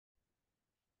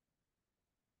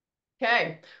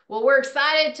Okay. Well, we're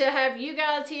excited to have you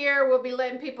guys here. We'll be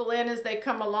letting people in as they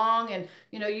come along, and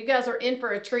you guys are in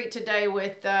for a treat today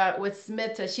with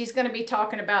Smita. She's going to be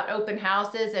talking about open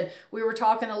houses, and we were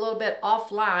talking a little bit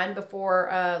offline before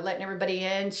letting everybody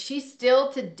in. She's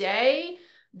still today.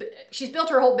 She's built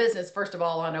her whole business first of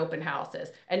all on open houses,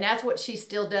 and that's what she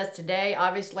still does today.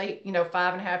 Obviously,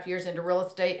 5.5 years into real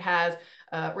estate has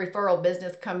referral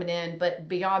business coming in. But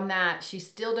beyond that, she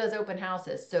still does open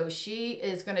houses. So she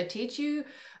is going to teach you.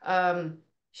 Um,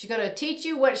 she's going to teach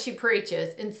you what she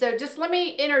preaches. And so just let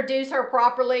me introduce her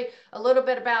properly, a little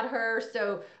bit about her.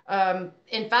 So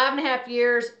in 5.5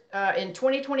 years, in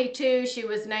 2022, she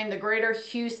was named the Greater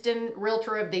Houston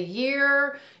Realtor of the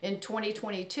Year. In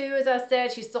 2022, as I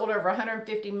said, she sold over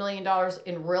 $150 million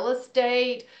in real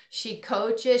estate. She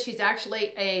coaches. She's actually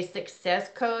a success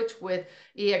coach with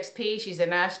EXP. She's a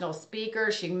national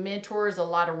speaker. She mentors a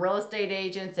lot of real estate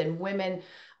agents and women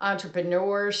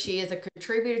entrepreneurs. She is a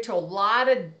contributor to a lot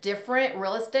of different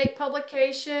real estate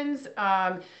publications.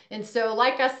 And so,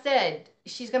 like I said,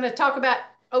 she's going to talk about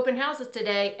open houses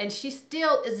today, and she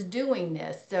still is doing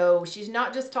this. So she's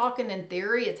not just talking in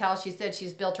theory. It's how she said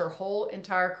she's built her whole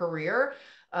entire career.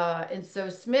 And so,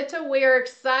 Smita, we are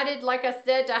excited, like I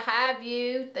said, to have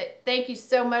you. Thank you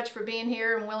so much for being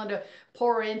here and willing to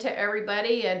pour into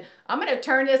everybody. And I'm going to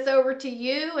turn this over to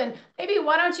you. And maybe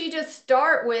why don't you just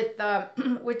start with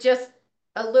with just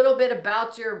a little bit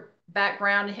about your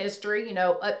background and history,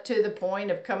 up to the point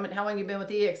of coming, how long you've been with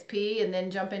EXP, and then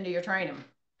jump into your training.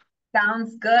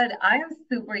 Sounds good. I am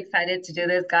super excited to do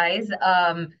this, guys.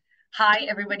 Hi,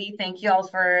 everybody. Thank you all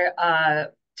for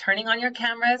turning on your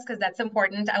cameras because that's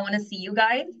important. I want to see you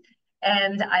guys,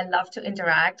 and I love to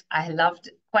interact. I loved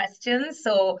questions.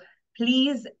 So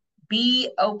please be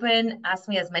open. Ask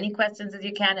me as many questions as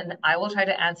you can, and I will try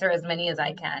to answer as many as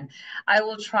I can. I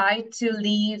will try to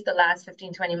leave the last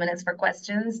 15, 20 minutes for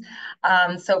questions.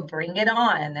 So bring it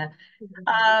on.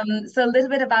 So a little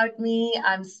bit about me.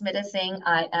 I'm Smita Singh.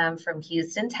 I am from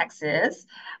Houston, Texas.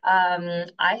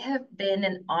 I have been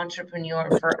an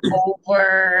entrepreneur for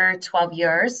over 12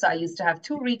 years. So I used to have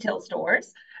two retail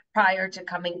stores prior to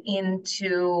coming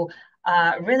into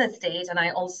real estate. And I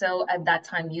also, at that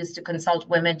time, used to consult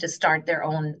women to start their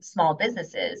own small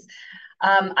businesses.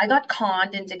 I got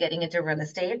conned into getting into real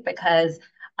estate because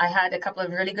I had a couple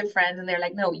of really good friends, and they're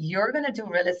like, "No, you're going to do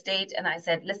real estate." And I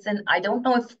said, "Listen, I don't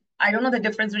know the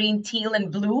difference between teal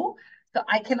and blue, so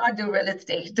I cannot do real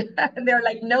estate." And they're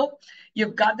like, "Nope,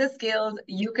 you've got the skills,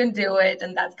 you can do it."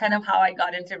 And that's kind of how I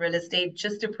got into real estate,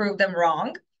 just to prove them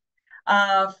wrong.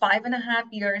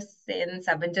 5.5 years since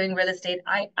I've been doing real estate.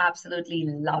 I absolutely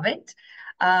love it.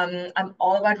 I'm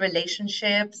all about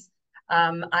relationships.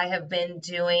 I have been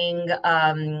doing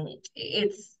I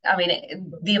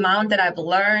mean, the amount that I've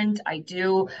learned, I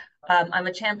do. I'm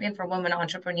a champion for women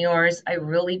entrepreneurs. I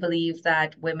really believe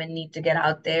that women need to get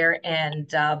out there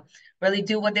and really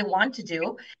do what they want to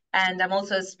do. And I'm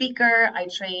also a speaker. I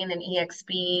train in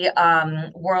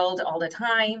EXP world all the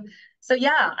time. So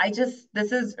yeah,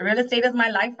 this is real estate is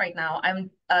my life right now. I'm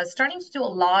starting to do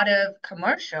a lot of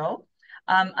commercial.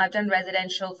 I've done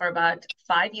residential for about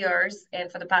 5 years,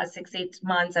 and for the past 6, 8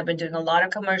 months, I've been doing a lot of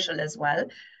commercial as well.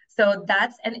 So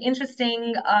that's an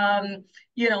interesting,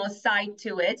 side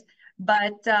to it.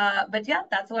 But yeah,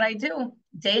 that's what I do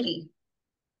daily.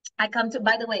 I come to,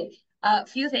 by the way, a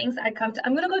few things I come to.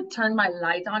 I'm gonna go turn my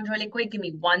light on really quick. Give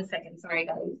me 1 second. Sorry,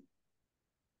 guys.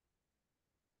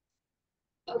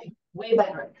 Okay, way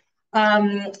better.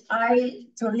 I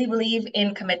totally believe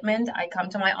in commitment. I come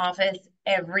to my office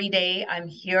every day. I'm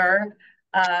here.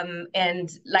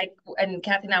 And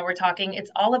Kathy and I were talking,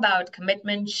 it's all about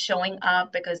commitment, showing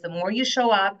up, because the more you show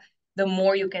up, the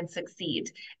more you can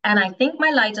succeed. And I think my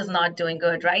light is not doing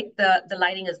good, right? The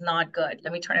lighting is not good.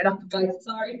 Let me turn it off, guys.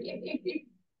 Sorry.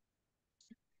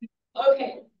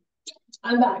 Okay,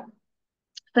 I'm back.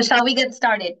 So shall we get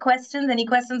started? Questions? Any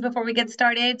questions before we get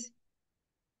started?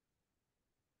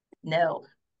 No.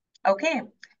 Okay.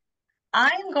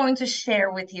 I'm going to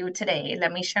share with you today.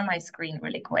 Let me share my screen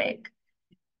really quick.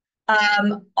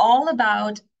 All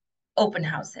about open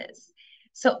houses.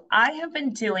 So I have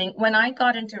been doing, when I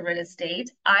got into real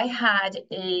estate, I had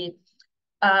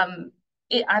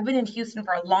I've been in Houston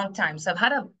for a long time. So I've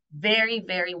had a very,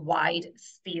 very wide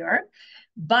sphere.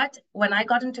 But when I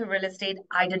got into real estate,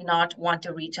 I did not want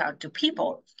to reach out to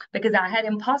people because I had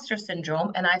imposter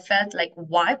syndrome. And I felt like,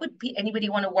 why would anybody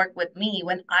want to work with me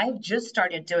when I've just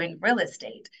started doing real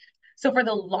estate? So for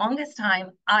the longest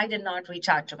time, I did not reach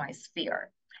out to my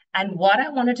sphere. And what I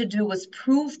wanted to do was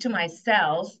prove to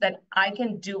myself that I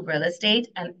can do real estate,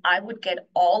 and I would get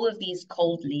all of these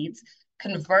cold leads,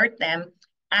 convert them,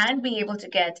 and be able to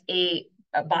get a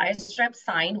buyer's rep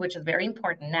signed, which is very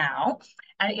important now,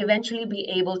 and eventually be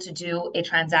able to do a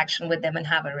transaction with them and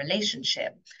have a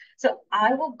relationship. So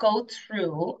I will go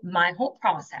through my whole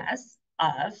process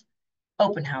of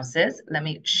open houses. Let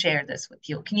me share this with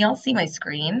you. Can you all see my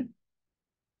screen?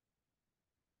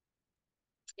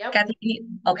 Yep. Kathy,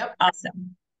 okay, Yep.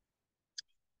 awesome.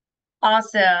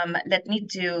 Awesome. Let me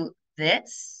do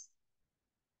this,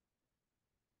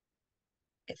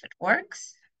 if it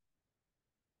works.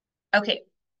 Okay,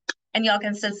 and y'all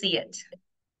can still see it.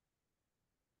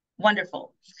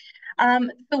 Wonderful.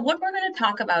 So what we're going to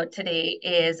talk about today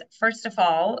is, first of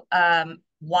all,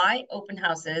 why open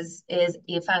houses is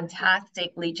a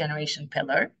fantastic lead generation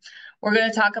pillar. We're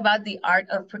going to talk about the art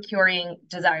of procuring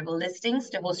desirable listings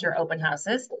to host your open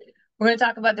houses. We're going to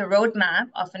talk about the roadmap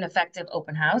of an effective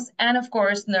open house, and of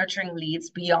course, nurturing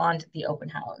leads beyond the open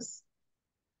house.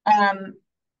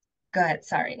 Go ahead,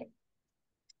 sorry.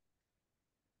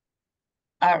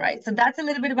 All right, so that's a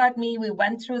little bit about me. We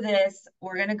went through this.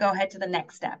 We're going to go ahead to the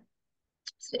next step.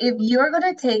 So if you're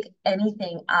going to take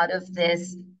anything out of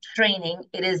this training,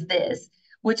 it is this,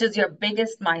 which is your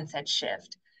biggest mindset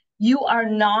shift. You are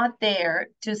not there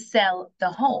to sell the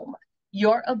home.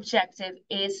 Your objective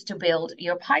is to build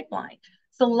your pipeline.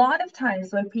 So a lot of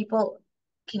times when people,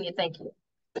 can you, thank you.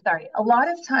 Sorry. A lot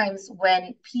of times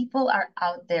when people are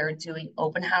out there doing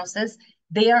open houses,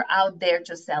 they are out there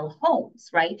to sell homes,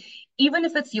 right? Even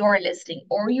if it's your listing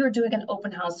or you're doing an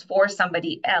open house for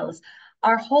somebody else,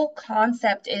 our whole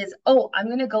concept is, oh, I'm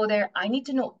going to go there. I need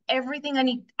to know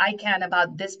everything I can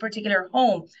about this particular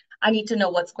home. I need to know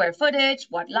what square footage,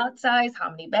 what lot size, how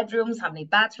many bedrooms, how many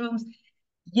bathrooms.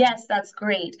 Yes, that's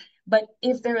great. But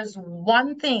if there is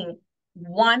one thing,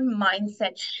 one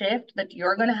mindset shift that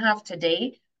you're going to have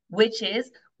today, which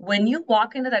is when you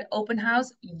walk into that open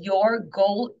house, your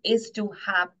goal is to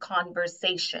have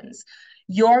conversations.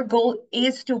 Your goal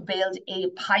is to build a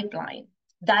pipeline.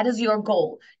 That is your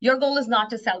goal. Your goal is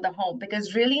not to sell the home,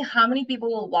 because really, how many people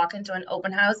will walk into an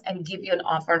open house and give you an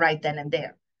offer right then and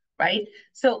there, right?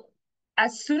 So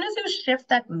as soon as you shift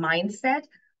that mindset,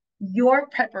 your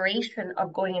preparation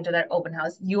of going into that open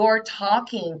house, your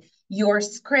talking, your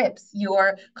scripts,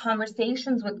 your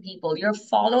conversations with people, your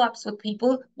follow-ups with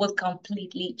people will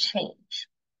completely change.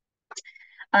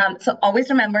 So always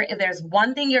remember, if there's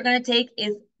one thing you're going to take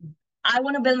is, I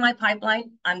want to build my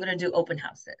pipeline, I'm going to do open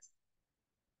houses.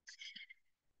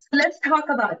 So let's talk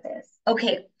about this.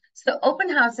 Okay, so open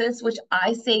houses, which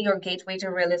I say your gateway to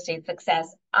real estate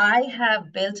success, I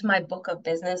have built my book of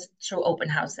business through open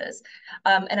houses.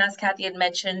 And as Kathy had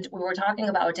mentioned, we were talking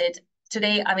about it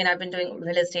today. I mean, I've been doing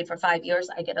real estate for 5 years.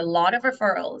 I get a lot of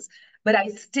referrals, but I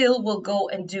still will go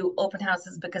and do open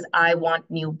houses because I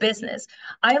want new business.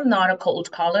 I am not a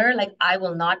cold caller. Like, I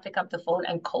will not pick up the phone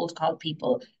and cold call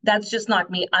people. That's just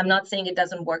not me. I'm not saying it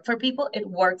doesn't work for people. It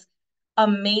works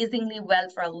amazingly well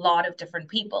for a lot of different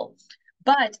people.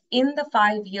 But in the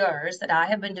 5 years that I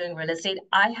have been doing real estate,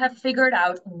 I have figured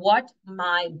out what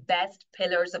my best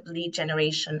pillars of lead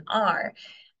generation are.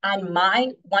 And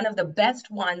one of the best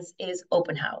ones is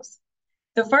open house.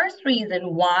 The first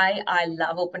reason why I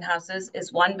love open houses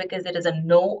is, one, because it is a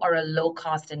no or a low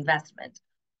cost investment.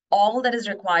 All that is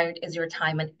required is your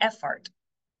time and effort.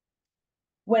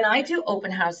 When I do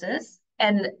open houses,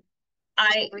 and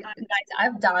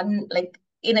I've done, like,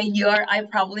 in a year, I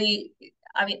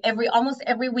mean, almost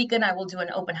every weekend I will do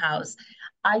an open house.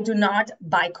 I do not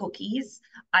buy cookies.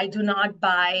 I do not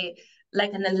buy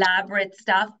like an elaborate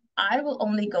stuff. I will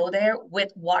only go there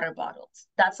with water bottles.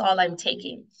 That's all I'm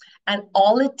taking. And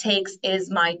all it takes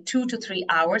is my 2 to 3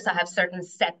 hours. I have certain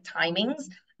set timings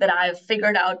that I've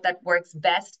figured out that works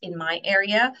best in my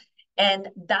area. And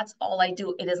that's all I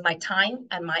do. It is my time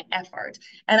and my effort.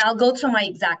 And I'll go through my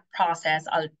exact process.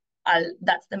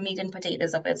 That's the meat and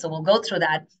potatoes of it. So we'll go through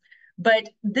that. But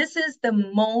this is the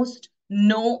most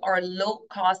no or low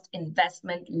cost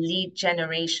investment lead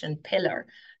generation pillar.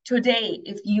 Today,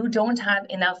 if you don't have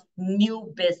enough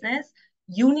new business,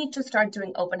 you need to start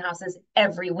doing open houses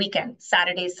every weekend,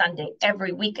 Saturday, Sunday,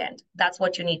 every weekend. That's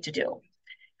what you need to do.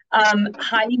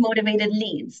 Highly motivated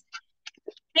leads.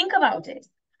 Think about it.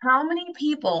 How many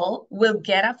people will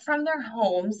get up from their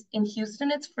homes in Houston?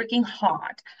 It's freaking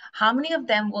hot. How many of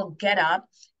them will get up,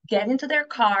 get into their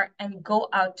car, and go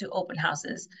out to open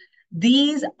houses?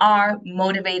 These are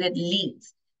motivated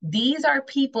leads. These are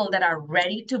people that are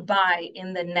ready to buy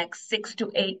in the next 6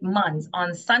 to 8 months.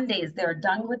 On Sundays, they're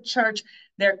done with church.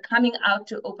 They're coming out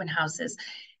to open houses.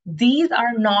 These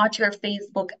are not your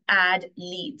Facebook ad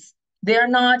leads. They're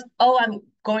not, oh, I'm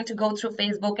going to go through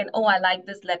Facebook and, oh, I like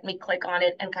this, let me click on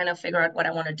it and kind of figure out what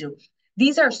I want to do.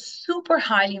 These are super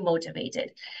highly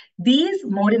motivated. These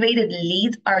motivated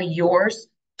leads are yours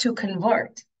to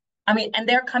convert. I mean, and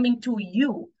they're coming to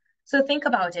you. So think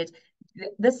about it.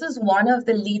 This is one of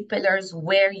the lead pillars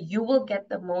where you will get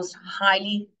the most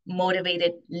highly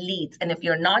motivated leads. And if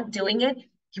you're not doing it,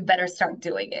 you better start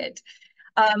doing it.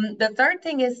 The third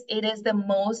thing is it is the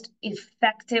most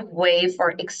effective way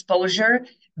for exposure,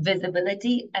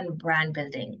 visibility, and brand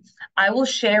building. I will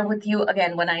share with you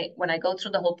again when I go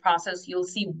through the whole process, you'll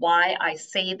see why I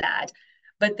say that.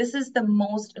 But this is the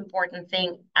most important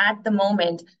thing at the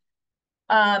moment.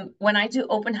 When I do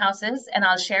open houses, and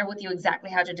I'll share with you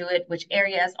exactly how to do it, which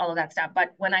areas, all of that stuff.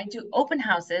 But when I do open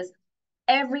houses,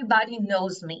 everybody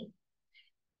knows me.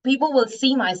 People will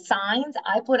see my signs.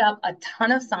 I put up a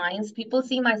ton of signs. People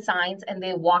see my signs and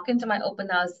they walk into my open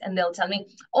house and they'll tell me,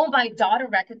 oh, my daughter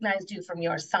recognized you from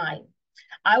your sign.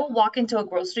 I will walk into a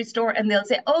grocery store and they'll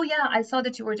say, oh, yeah, I saw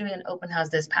that you were doing an open house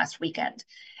this past weekend.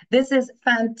 This is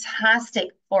fantastic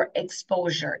for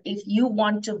exposure. If you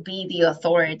want to be the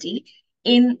authority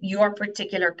in your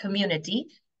particular community,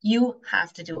 you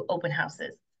have to do open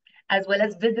houses, as well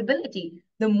as visibility.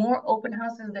 The more open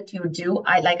houses that you do,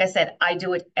 like I said, I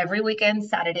do it every weekend,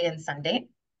 Saturday and Sunday.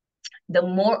 The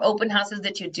more open houses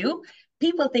that you do,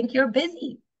 people think you're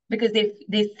busy because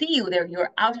they see you there,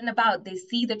 you're out and about, they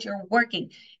see that you're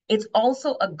working. It's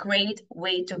also a great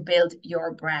way to build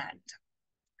your brand.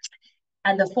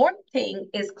 And the fourth thing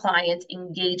is client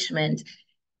engagement.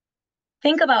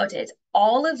 Think about it.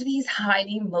 All of these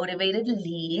highly motivated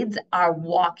leads are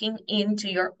walking into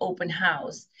your open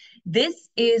house. This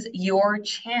is your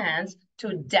chance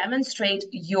to demonstrate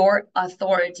your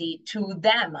authority to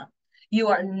them. You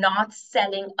are not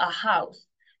selling a house.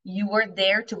 You are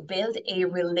there to build a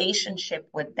relationship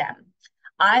with them.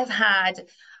 I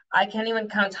can't even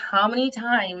count how many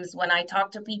times when I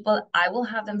talk to people, I will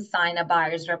have them sign a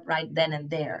buyer's rep right then and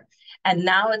there. And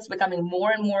now it's becoming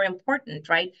more and more important,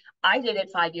 right? I did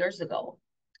it 5 years ago,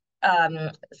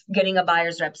 getting a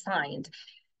buyer's rep signed.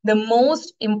 The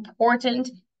most important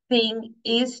thing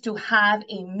is to have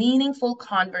a meaningful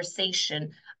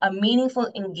conversation, a meaningful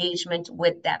engagement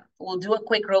with them. We'll do a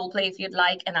quick role play if you'd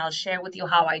like, and I'll share with you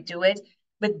how I do it.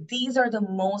 But these are the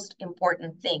most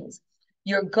important things.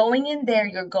 You're going in there,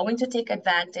 you're going to take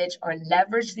advantage or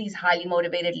leverage these highly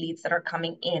motivated leads that are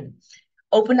coming in.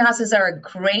 Open houses are a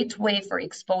great way for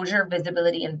exposure,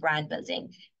 visibility, and brand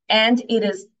building. And it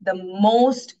is the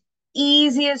most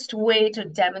easiest way to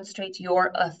demonstrate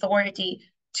your authority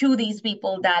to these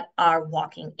people that are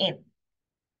walking in.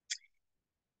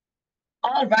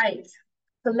 All right,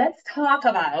 so let's talk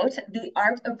about the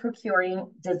art of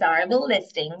procuring desirable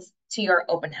listings to your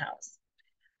open house.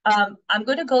 I'm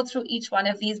going to go through each one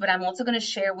of these, but I'm also going to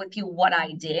share with you what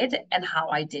I did and how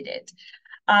I did it.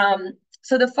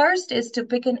 So the first is to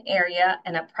pick an area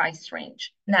and a price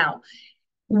range. Now,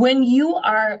 when you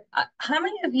are, how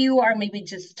many of you are maybe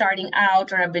just starting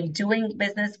out or have been doing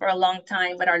business for a long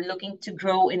time, but are looking to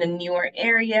grow in a newer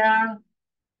area?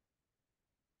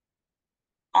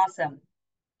 Awesome.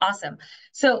 Awesome.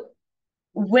 So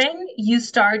when you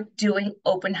start doing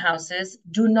open houses,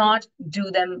 do not do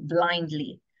them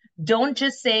blindly. Don't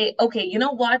just say, okay, you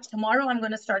know what? Tomorrow I'm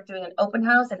going to start doing an open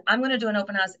house and I'm going to do an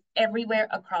open house everywhere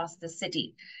across the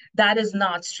city. That is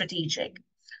not strategic.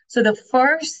 So the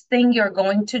first thing you're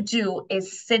going to do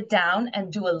is sit down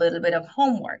and do a little bit of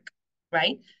homework,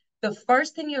 right? The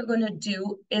first thing you're going to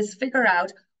do is figure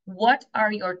out what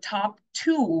are your top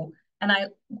two, and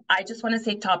I just want to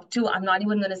say top two. I'm not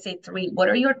even going to say three. What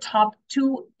are your top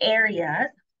two areas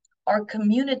or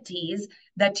communities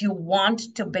that you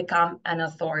want to become an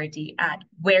authority at,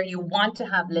 where you want to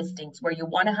have listings, where you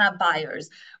want to have buyers,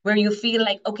 where you feel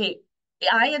like, okay,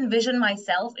 I envision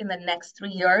myself in the next 3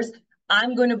 years,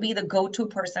 I'm going to be the go-to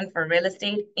person for real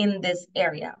estate in this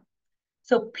area.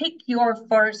 So pick your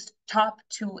first top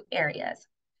two areas.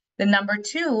 The number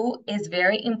two is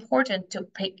very important to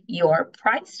pick your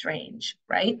price range,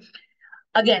 right?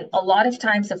 Again, a lot of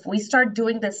times if we start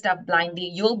doing this stuff blindly,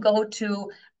 you'll go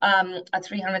to a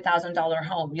 $300,000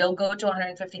 home. You'll go to a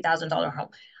 $150,000 home.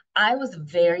 I was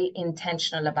very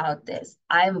intentional about this.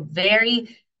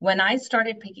 When I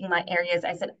started picking my areas,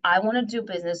 I said, I want to do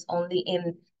business only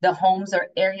in the homes or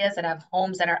areas that have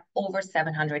homes that are over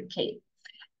 700K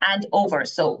and over.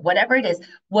 So whatever it is,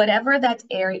 whatever that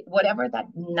area, whatever that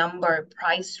number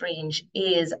price range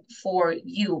is for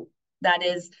you,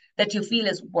 that you feel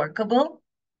is workable,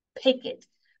 pick it.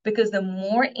 Because the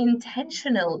more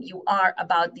intentional you are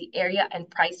about the area and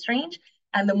price range,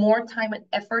 and the more time and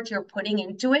effort you're putting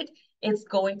into it, it's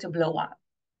going to blow up,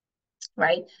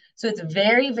 right? So it's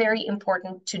very, very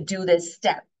important to do this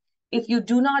step. If you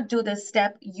do not do this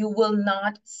step, you will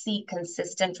not see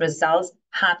consistent results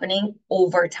happening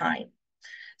over time.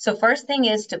 So first thing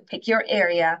is to pick your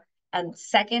area, and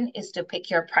second is to pick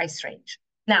your price range.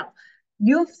 Now,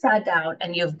 you've sat down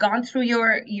and you've gone through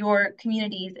your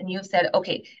communities and you've said,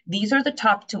 okay, these are the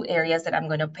top 2 areas that I'm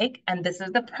going to pick, and this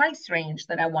is the price range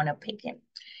that I want to pick in.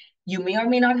 You may or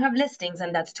may not have listings,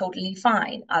 and that's totally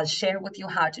fine. I'll share with you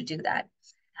how to do that.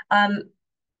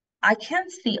 I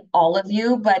can't see all of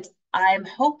you, but I'm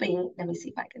hoping, let me see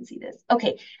if I can see this.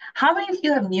 Okay, how many of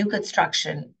you have new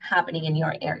construction happening in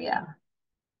your area?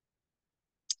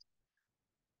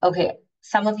 Okay,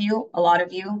 some of you, a lot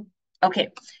of you. Okay,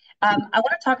 I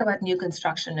want to talk about new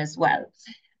construction as well.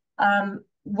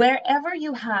 Wherever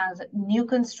you have new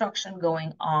construction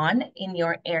going on in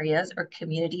your areas or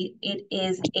community, it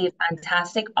is a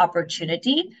fantastic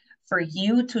opportunity for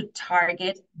you to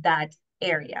target that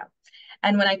area.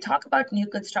 And when I talk about new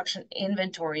construction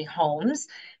inventory homes,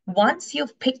 once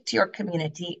you've picked your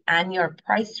community and your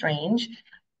price range,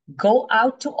 go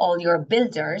out to all your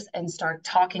builders and start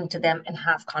talking to them and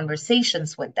have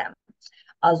conversations with them.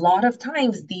 A lot of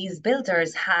times these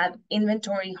builders have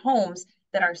inventory homes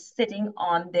that are sitting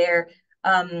on their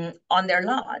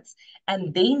lots,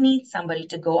 and they need somebody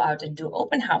to go out and do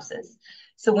open houses.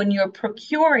 So when you're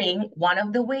procuring, one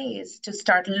of the ways to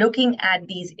start looking at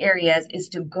these areas is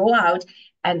to go out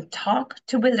and talk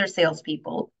to builder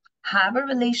salespeople, have a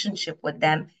relationship with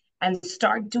them, and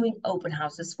start doing open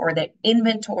houses for their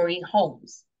inventory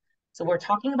homes. So we're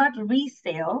talking about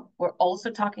resale. We're also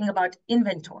talking about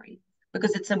inventory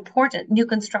because it's important, new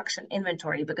construction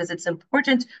inventory, because it's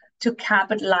important to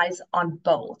capitalize on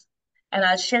both. And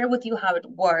I'll share with you how it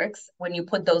works when you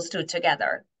put those two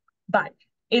together. But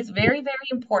it's very, very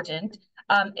important,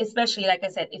 especially, like I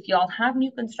said, if you all have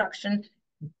new construction,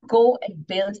 go and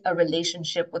build a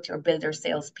relationship with your builder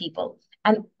salespeople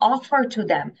and offer to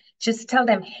them. Just tell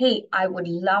them, hey, I would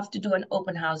love to do an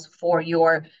open house for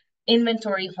your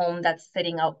inventory home that's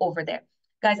sitting out over there.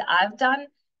 Guys, I've done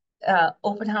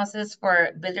open houses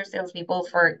for builder salespeople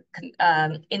for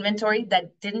inventory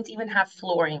that didn't even have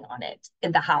flooring on it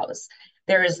in the house.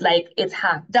 There's like, it's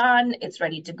half done, it's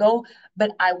ready to go,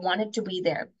 but I wanted to be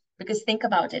there because think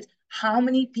about it. How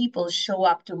many people show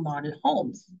up to model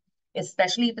homes?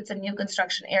 Especially if it's a new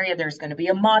construction area, there's going to be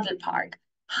a model park.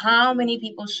 How many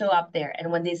people show up there?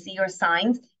 And when they see your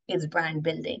signs, it's brand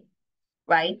building,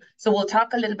 right? So we'll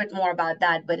talk a little bit more about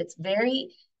that, but it's very,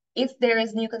 if there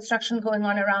is new construction going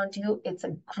on around you, it's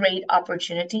a great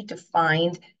opportunity to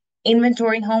find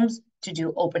inventory homes to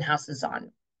do open houses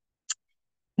on.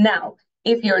 Now,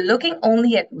 if you're looking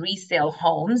only at resale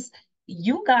homes,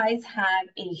 you guys have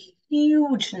a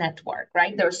huge network,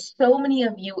 right? There's so many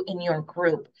of you in your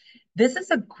group. This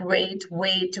is a great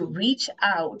way to reach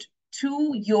out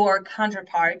to your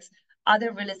counterparts,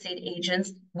 other real estate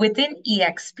agents within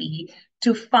EXP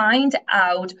to find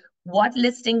out what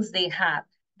listings they have.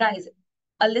 Guys,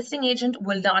 a listing agent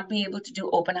will not be able to do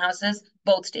open houses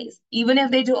both days. Even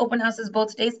if they do open houses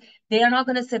both days, they are not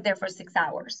going to sit there for 6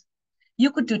 hours.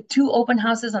 You could do 2 open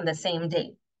houses on the same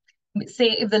day. Say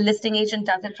if the listing agent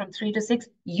does it from 3 to 6,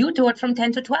 you do it from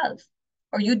 10 to 12,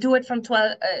 or you do it from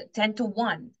 10 to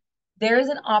 1. There is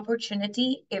an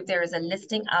opportunity if there is a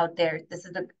listing out there.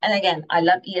 And again, I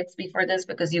love EXP for this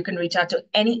because you can reach out to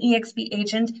any EXP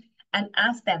agent and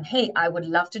ask them, hey, I would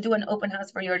love to do an open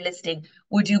house for your listing.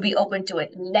 Would you be open to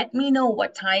it? Let me know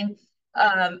what time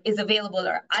is available,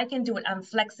 or I can do it. I'm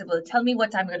flexible. Tell me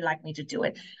what time you'd like me to do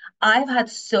it. I've had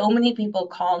so many people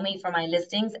call me for my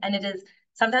listings, and it is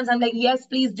sometimes I'm like, yes,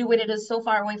 please do it. It is so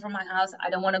far away from my house. I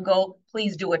don't want to go.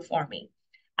 Please do it for me.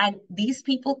 And these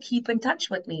people keep in touch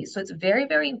with me. So it's very,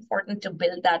 very important to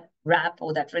build that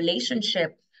rapport, that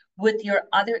relationship with your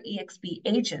other EXP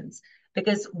agents.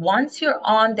 Because once you're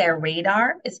on their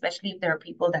radar, especially if there are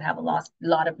people that have a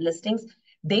lot of listings,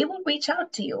 they will reach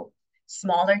out to you.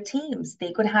 Smaller teams,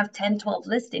 they could have 10, 12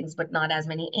 listings, but not as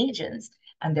many agents.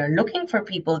 And they're looking for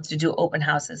people to do open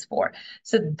houses for.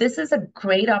 So this is a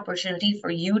great opportunity for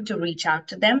you to reach out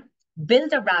to them,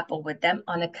 build a rapport with them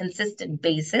on a consistent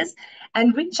basis,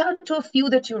 and reach out to a few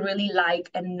that you really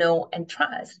like and know and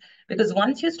trust. Because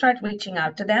once you start reaching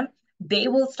out to them, they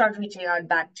will start reaching out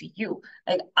back to you.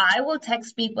 Like I will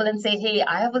text people and say, hey,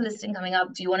 I have a listing coming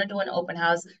up. Do you want to do an open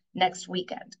house next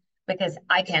weekend? Because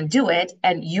I can't do it.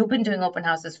 And you've been doing open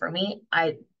houses for me.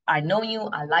 I know you,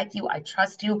 I like you, I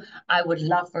trust you. I would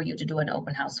love for you to do an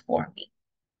open house for me.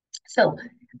 So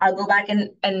I'll go back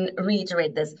and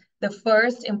reiterate this. The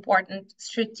first important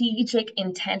strategic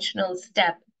intentional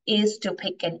step is to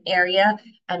pick an area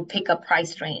and pick a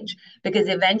price range. Because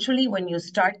eventually when you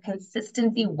start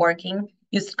consistently working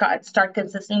you start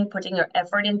consistently putting your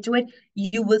effort into it,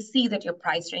 you will see that your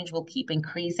price range will keep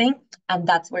increasing, and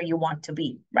that's where you want to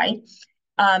be, right?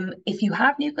 If you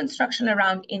have new construction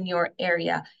around in your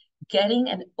area, getting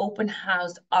an open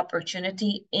house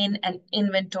opportunity in an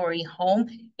inventory home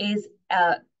is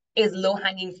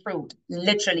low-hanging fruit,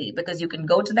 literally, because you can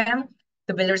go to them.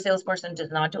 The builder salesperson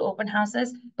does not do open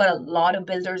houses, but a lot of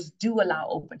builders do allow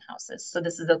open houses. So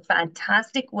this is a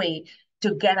fantastic way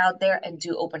to get out there and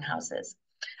do open houses.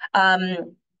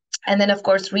 And then, of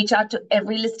course, reach out to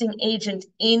every listing agent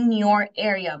in your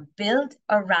area. Build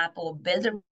a rapport, build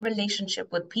a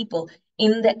relationship with people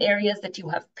in the areas that you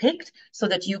have picked so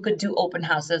that you could do open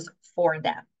houses for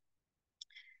them.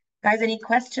 Guys, any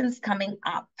questions coming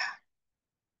up?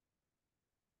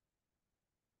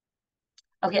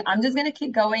 Okay, I'm just going to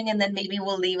keep going, and then maybe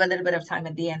we'll leave a little bit of time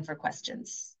at the end for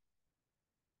questions.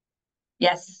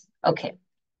 Yes? Okay.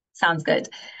 Sounds good.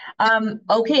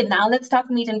 Okay, now let's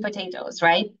talk meat and potatoes,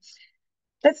 right?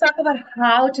 Let's talk about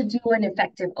how to do an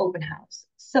effective open house.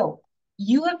 So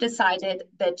you have decided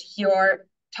that your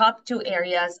top two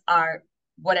areas are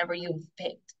whatever you've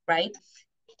picked, right?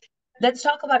 Let's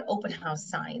talk about open house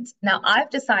signs. Now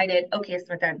I've decided, okay,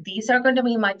 Smita, these are going to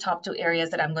be my top two areas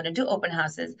that I'm going to do open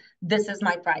houses. This is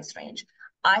my price range.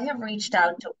 I have reached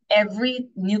out to every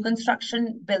new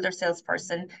construction builder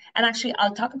salesperson, and actually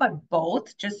I'll talk about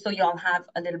both just so y'all have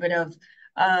a little bit of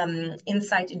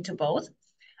insight into both.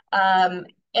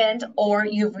 And or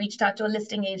you've reached out to a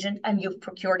listing agent and you've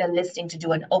procured a listing to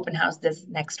do an open house this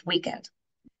next weekend.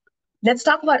 Let's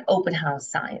talk about open house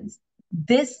signs.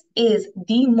 This is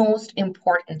the most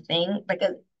important thing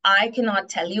because I cannot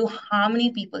tell you how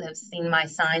many people have seen my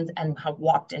signs and have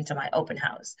walked into my open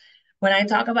house. When I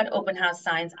talk about open house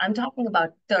signs, I'm talking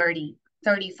about 30,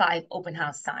 35 open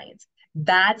house signs.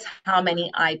 That's how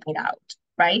many I put out,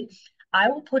 right? I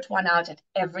will put one out at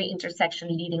every intersection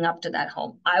leading up to that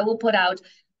home. I will put out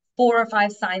 4 or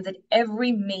 5 signs at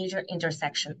every major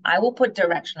intersection. I will put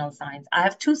directional signs. I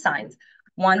have 2 signs,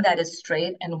 one that is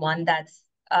straight and one that's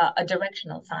a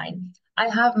directional sign. I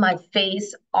have my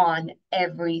face on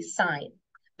every sign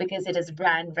because it is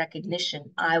brand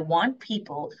recognition. I want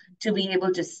people to be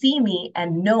able to see me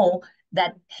and know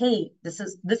that, hey, this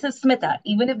is Smita.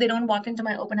 Even if they don't walk into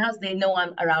my open house, they know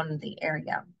I'm around in the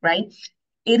area, right?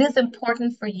 It is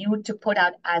important for you to put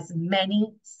out as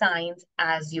many signs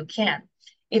as you can.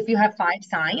 If you have 5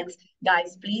 signs,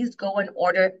 guys, please go and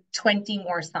order 20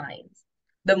 more signs.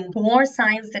 The more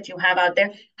signs that you have out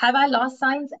there. Have I lost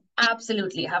signs?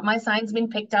 Absolutely. Have my signs been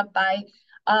picked up by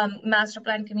master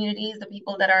plan communities, the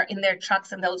people that are in their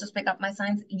trucks and they'll just pick up my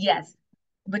signs? Yes.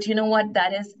 But you know what?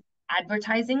 That is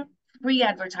advertising, free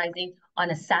advertising on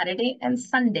a Saturday and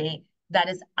Sunday that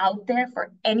is out there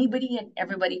for anybody and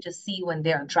everybody to see when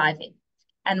they're driving.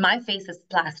 And my face is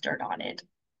plastered on it.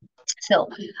 So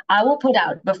I will put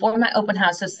out before my open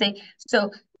house.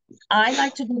 So I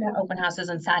like to do my open houses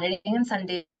on Saturday and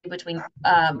Sunday between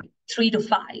 3 to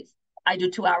 5. I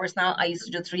do 2 hours now. I used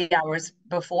to do 3 hours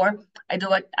before. I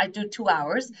do 2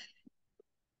 hours.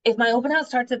 If my open house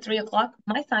starts at 3 o'clock,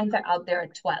 my signs are out there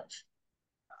at 12.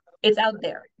 It's out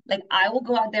there. Like I will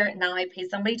go out there and now I pay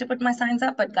somebody to put my signs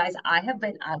up. But guys, I have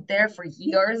been out there for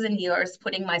years and years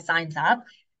putting my signs up.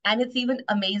 And it's even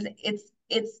amazing.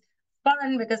 It's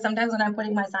fun because sometimes when I'm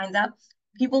putting my signs up,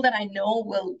 people that I know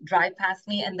will drive past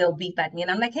me and they'll beep at me. And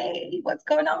I'm like, hey, what's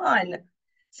going on?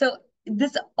 So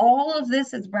all of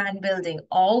this is brand building.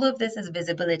 All of this is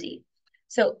visibility.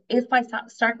 So if I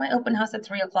start my open house at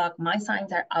 3 o'clock, my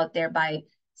signs are out there by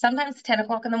sometimes 10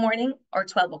 o'clock in the morning or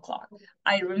 12 o'clock.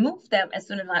 I remove them as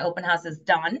soon as my open house is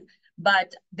done,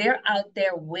 but they're out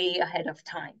there way ahead of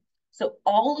time. So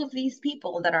all of these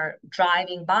people that are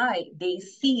driving by, they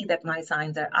see that my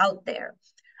signs are out there.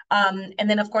 And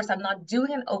then, of course, I'm not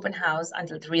doing an open house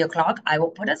until 3 o'clock. I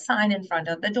will put a sign in front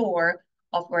of the door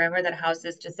of wherever that house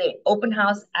is to say open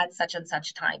house at such and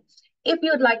such time. If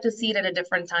you would like to see it at a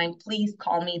different time, please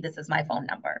call me. This is my phone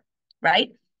number, right?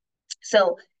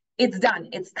 So it's done.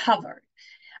 It's covered.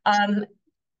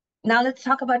 Now let's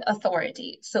talk about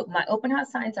authority. So my open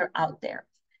house signs are out there.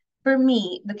 For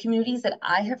me, the communities that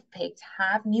I have picked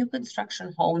have new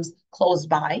construction homes close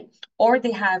by, or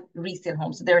they have resale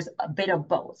homes. So there's a bit of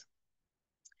both.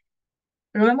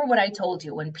 Remember what I told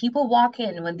you, when people walk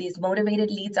in, when these motivated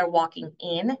leads are walking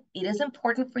in, it is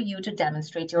important for you to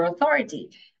demonstrate your authority.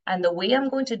 And the way I'm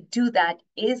going to do that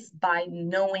is by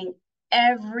knowing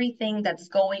everything that's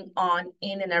going on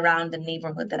in and around the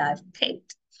neighborhood that I've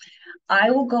picked.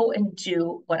 I will go and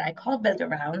do what I call build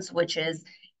arounds, which is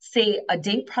say a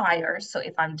day prior. So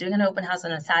if I'm doing an open house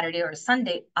on a Saturday or a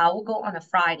Sunday, I will go on a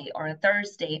Friday or a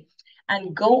Thursday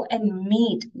and go and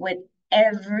meet with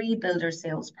every builder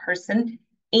salesperson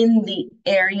in the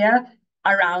area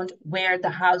around where the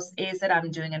house is that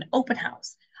I'm doing an open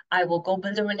house. I will go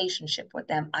build a relationship with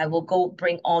them. I will go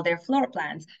bring all their floor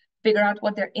plans, figure out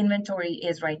what their inventory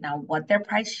is right now, what their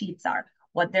price sheets are,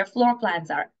 what their floor plans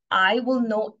are. I will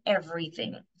know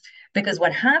everything. Because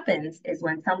what happens is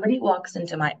when somebody walks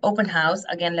into my open house,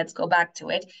 again, let's go back to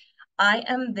it. I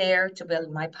am there to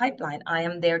build my pipeline. I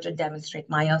am there to demonstrate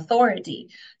my authority.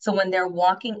 So when they're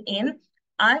walking in,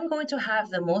 I'm going to have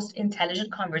the most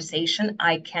intelligent conversation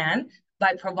I can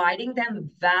by providing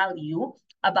them value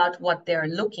about what they're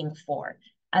looking for.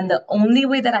 And the only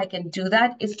way that I can do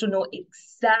that is to know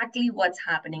exactly what's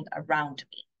happening around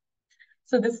me.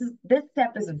 So this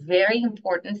step is very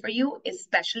important for you,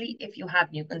 especially if you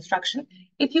have new construction.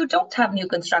 If you don't have new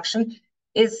construction,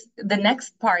 is the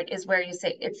next part is where you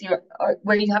say it's your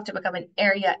where you have to become an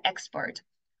area expert.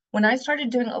 When I started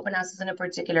doing open houses in a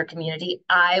particular community,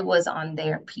 I was on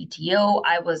their PTO,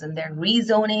 I was in their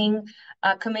rezoning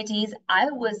committees.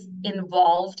 I was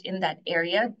involved in that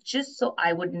area just so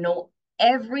I would know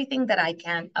everything that I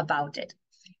can about it.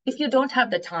 If you don't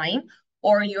have the time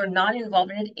or you're not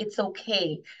involved in it, it's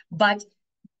okay. But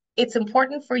it's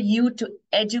important for you to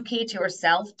educate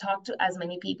yourself, talk to as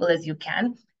many people as you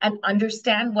can, and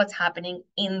understand what's happening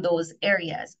in those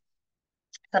areas.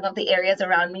 Some of the areas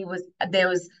around me there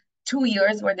was 2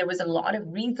 years where there was a lot of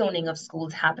rezoning of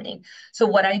schools happening. So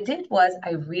what I did was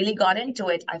I really got into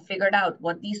it. I figured out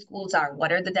what these schools are,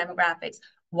 what are the demographics,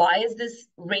 why is this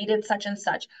rated such and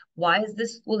such, why is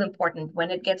this school important,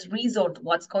 when it gets rezoned,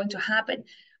 what's going to happen.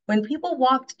 When people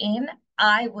walked in,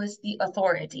 I was the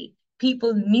authority.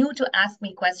 People knew to ask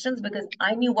me questions because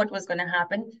I knew what was going to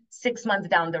happen 6 months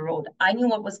down the road. I knew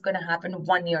what was going to happen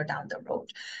 1 year down the road.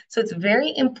 So it's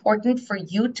very important for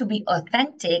you to be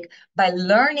authentic by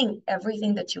learning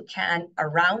everything that you can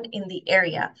around in the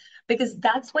area, because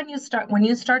that's when you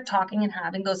start talking and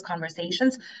having those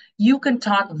conversations, you can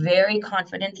talk very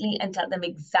confidently and tell them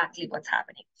exactly what's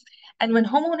happening. And when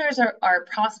homeowners are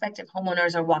prospective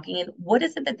homeowners are walking in, what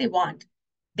is it that they want?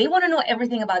 They want to know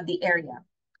everything about the area.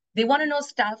 They want to know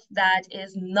stuff that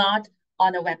is not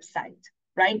on a website,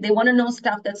 right? They want to know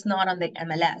stuff that's not on the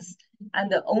MLS. And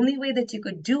the only way that you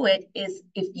could do it is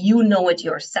if you know it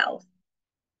yourself.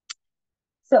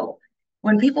 So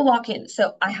when people walk in,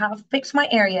 so I have picked my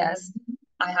areas,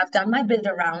 I have done my build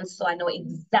around, so I know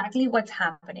exactly what's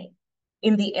happening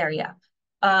in the area.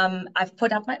 I've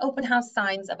put up my open house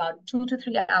signs about 2 to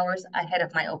 3 hours ahead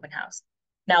of my open house.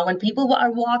 Now, when people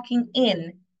are walking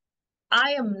in,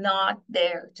 I am not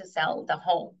there to sell the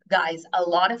home. Guys, a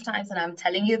lot of times, and I'm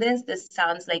telling you this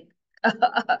sounds like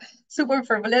super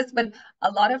frivolous, but a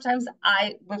lot of times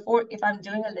if I'm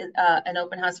doing an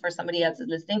open house for somebody else's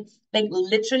listing, like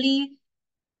literally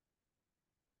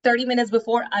 30 minutes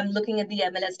before, I'm looking at the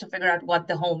MLS to figure out what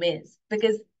the home is.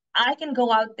 Because I can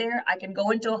go out there, I can go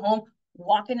into a home,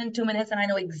 walk in 2 minutes, and I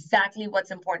know exactly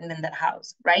what's important in that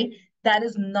house, right? That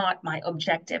is not my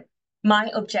objective.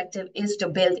 My objective is to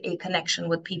build a connection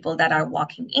with people that are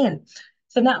walking in.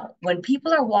 So now, when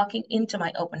people are walking into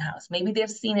my open house, maybe they've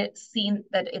seen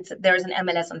that there's an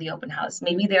MLS on the open house.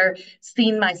 Maybe they're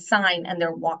seen my sign and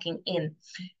they're walking in.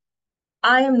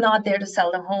 I am not there to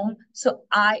sell the home. So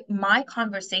my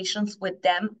conversations with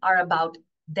them are about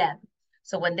them.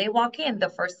 So when they walk in, the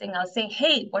first thing I'll say,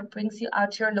 hey, what brings you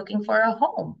out here looking for a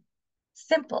home?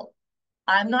 Simple.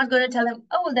 I'm not going to tell them,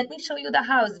 oh, let me show you the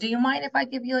house. Do you mind if I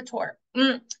give you a tour?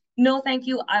 No, thank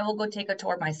you. I will go take a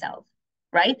tour myself,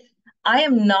 right? I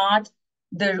am not,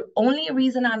 the only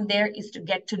reason I'm there is to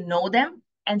get to know them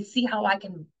and see how I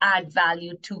can add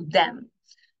value to them.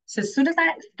 So as soon as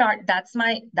I start,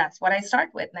 that's what I start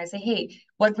with. And I say, hey,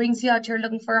 what brings you out here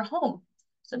looking for a home?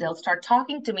 So they'll start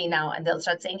talking to me now and they'll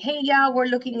start saying, hey, yeah, we're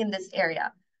looking in this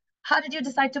area. How did you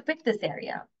decide to pick this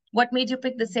area? What made you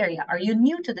pick this area? Are you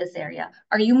new to this area?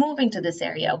 Are you moving to this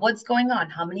area? What's going on?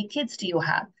 How many kids do you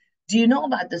have? Do you know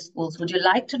about the schools? Would you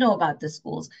like to know about the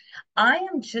schools? I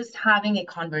am just having a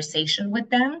conversation with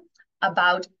them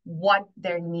about what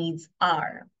their needs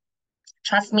are.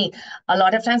 Trust me, a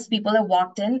lot of times people have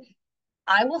walked in,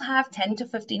 I will have 10 to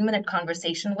 15-minute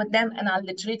conversation with them and I'll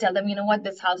literally tell them, you know what,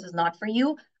 this house is not for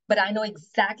you, but I know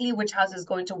exactly which house is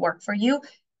going to work for you.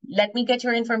 Let me get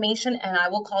your information and I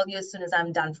will call you as soon as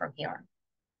I'm done from here.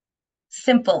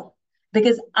 Simple,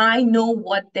 because I know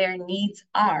what their needs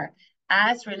are.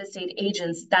 As real estate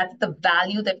agents, that's the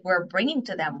value that we're bringing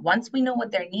to them. Once we know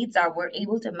what their needs are, we're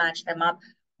able to match them up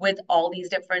with all these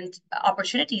different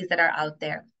opportunities that are out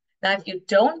there. Now, if you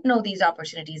don't know these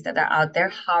opportunities that are out there,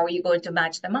 how are you going to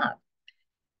match them up?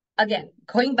 again,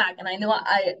 going back, and I know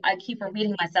I keep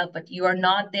repeating myself, but you are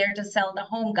not there to sell the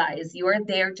home, guys. You are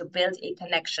there to build a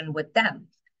connection with them.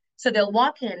 So they'll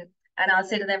walk in and I'll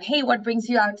say to them, hey, what brings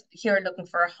you out here looking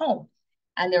for a home?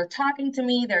 And they're talking to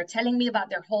me, they're telling me about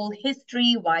their whole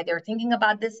history, why they're thinking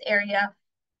about this area.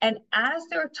 And as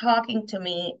they're talking to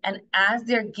me and as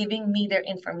they're giving me their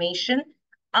information,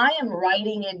 I am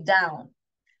writing it down.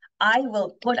 I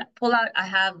will pull out, I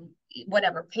have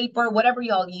whatever paper, whatever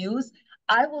y'all use.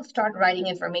 I will start writing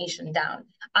information down.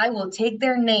 I will take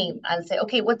their name. I'll say,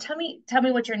 okay, well, tell me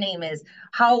what your name is.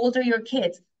 How old are your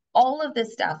kids? All of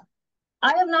this stuff.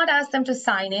 I have not asked them to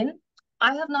sign in.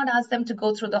 I have not asked them to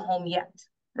go through the home yet,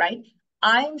 right?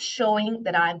 I'm showing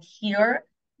that I'm here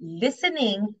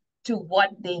listening to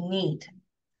what they need.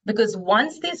 Because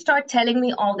once they start telling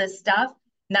me all this stuff,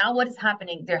 now what is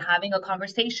happening? They're having a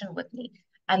conversation with me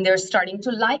and they're starting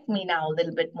to like me now a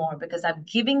little bit more because I'm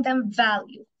giving them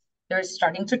value. They're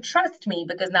starting to trust me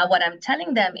because now what I'm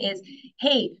telling them is,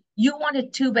 hey, you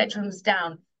wanted 2 bedrooms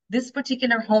down. This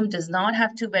particular home does not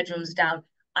have 2 bedrooms down.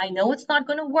 I know it's not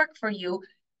going to work for you.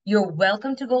 You're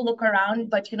welcome to go look around,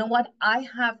 but you know what? I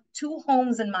have 2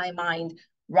 homes in my mind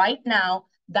right now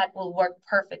that will work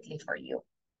perfectly for you.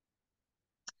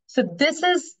 So this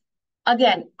is,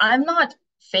 again, I'm not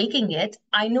faking it.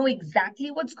 I know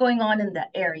exactly what's going on in the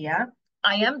area.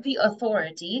 I am the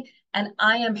authority and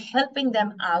I am helping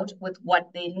them out with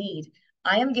what they need.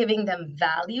 I am giving them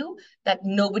value that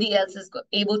nobody else is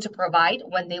able to provide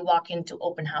when they walk into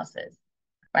open houses,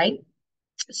 right?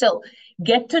 So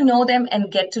get to know them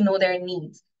and get to know their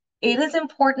needs. It is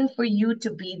important for you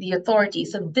to be the authority.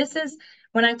 So this is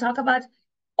when I talk about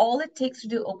all it takes to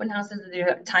do open houses is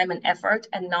your time and effort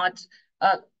and not,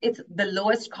 it's the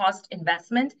lowest cost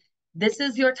investment. This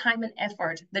is your time and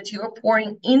effort that you're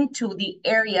pouring into the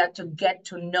area to get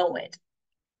to know it.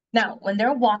 Now, when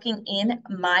they're walking in,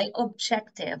 my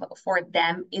objective for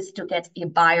them is to get a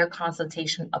buyer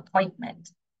consultation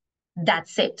appointment.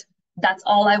 That's it. That's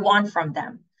all I want from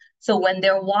them. So when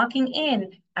they're walking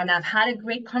in and I've had a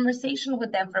great conversation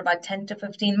with them for about 10 to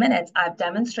 15 minutes, I've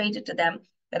demonstrated to them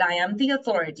that I am the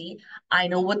authority. I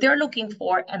know what they're looking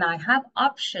for and I have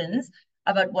options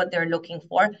about what they're looking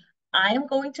for. I am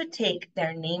going to take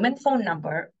their name and phone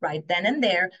number right then and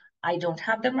there. I don't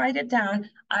have them write it down.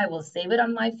 I will save it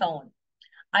on my phone.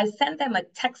 I send them a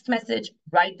text message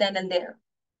right then and there.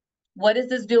 What is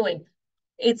this doing?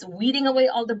 It's weeding away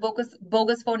all the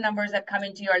bogus phone numbers that come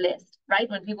into your list, right?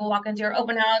 When people walk into your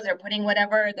open house, they're putting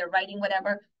whatever, they're writing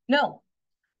whatever. No,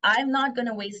 I'm not going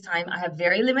to waste time. I have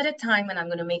very limited time and I'm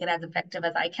going to make it as effective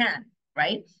as I can,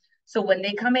 right? So when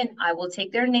they come in, I will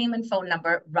take their name and phone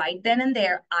number right then and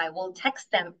there. I will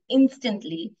text them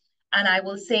instantly and I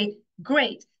will say,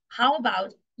 great, how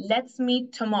about let's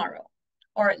meet tomorrow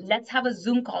or let's have a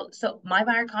Zoom call. So my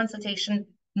buyer consultation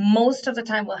most of the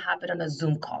time will happen on a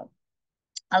Zoom call.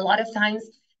 A lot of times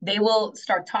they will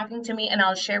start talking to me and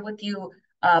I'll share with you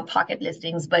pocket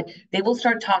listings, but they will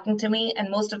start talking to me and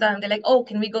most of the time they're like, oh,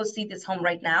 can we go see this home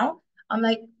right now? I'm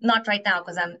like, not right now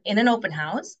because I'm in an open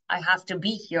house. I have to be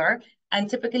here. And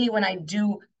typically when I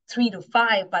do 3 to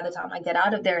 5, by the time I get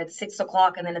out of there, it's 6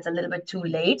 o'clock and then it's a little bit too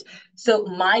late. So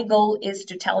my goal is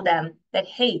to tell them that,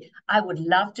 hey, I would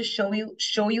love to show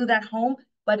you that home,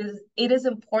 but it is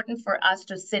important for us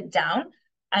to sit down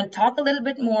and talk a little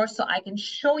bit more so I can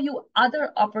show you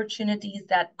other opportunities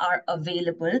that are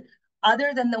available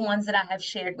other than the ones that I have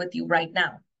shared with you right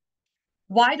now.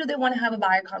 Why do they want to have a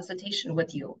buyer consultation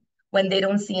with you when they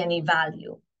don't see any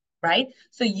value, right?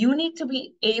 So you need to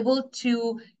be able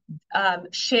to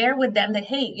share with them that,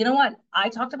 hey, you know what? I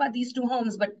talked about these 2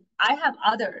 homes, but I have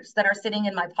others that are sitting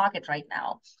in my pocket right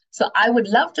now. So I would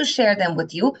love to share them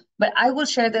with you, but I will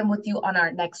share them with you on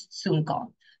our next Zoom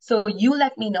call. So you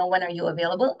let me know when are you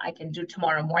available. I can do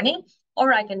tomorrow morning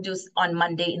or I can do on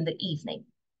Monday in the evening.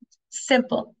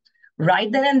 Simple.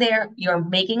 Right then and there, you're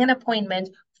making an appointment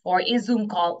for a Zoom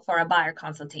call for a buyer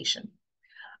consultation.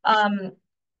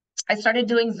 I started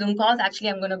doing Zoom calls. Actually,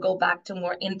 I'm going to go back to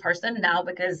more in person now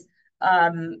because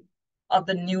of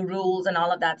the new rules and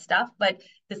all of that stuff. But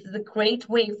this is a great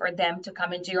way for them to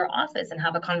come into your office and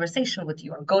have a conversation with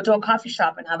you or go to a coffee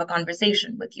shop and have a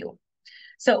conversation with you.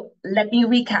 So let me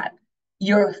recap.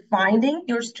 You're finding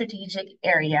your strategic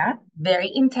area,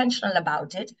 very intentional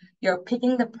about it. You're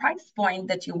picking the price point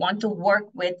that you want to work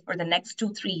with for the next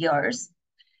 2-3 years.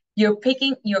 You're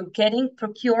procuring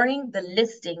the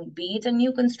listing, be it a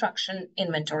new construction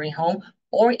inventory home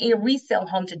or a resale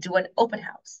home to do an open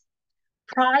house.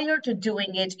 Prior to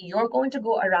doing it, you're going to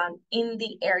go around in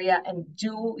the area and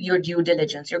do your due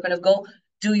diligence. You're going to go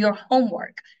do your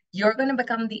homework. You're going to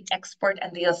become the expert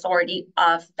and the authority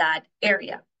of that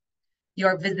area.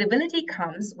 Your visibility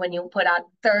comes when you put out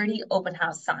 30 open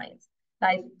house signs.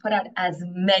 Guys, put out as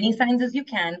many signs as you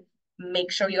can.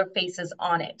 Make sure your face is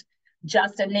on it.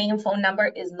 Just a name, phone number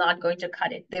is not going to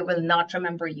cut it. They will not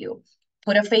remember you.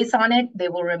 Put a face on it, they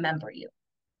will remember you.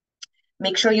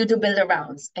 Make sure you do builder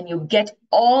rounds and you get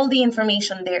all the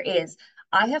information there is.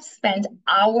 I have spent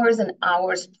hours and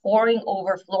hours poring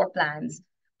over floor plans,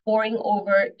 poring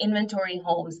over inventory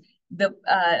homes, the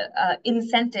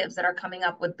incentives that are coming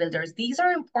up with builders. These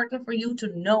are important for you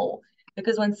to know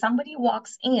because when somebody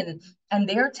walks in and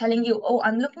they're telling you, oh,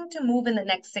 I'm looking to move in the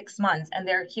next 6 months, and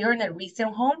they're here in a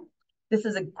resale home, this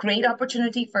is a great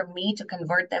opportunity for me to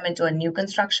convert them into a new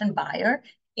construction buyer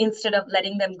instead of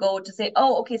letting them go to say,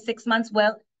 oh, okay, 6 months,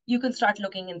 well, you can start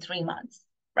looking in 3 months,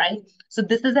 right? So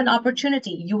this is an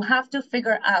opportunity. You have to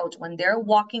figure out when they're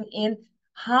walking in,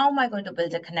 how am I going to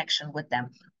build a connection with them?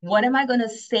 What am I going to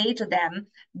say to them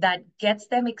that gets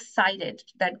them excited,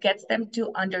 that gets them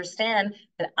to understand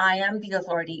that I am the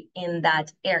authority in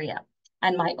that area?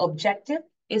 And my objective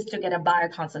is to get a buyer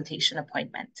consultation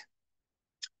appointment.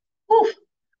 Whew.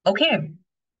 Okay.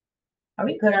 Are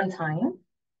we good on time?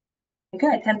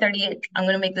 Good, 10:38. I'm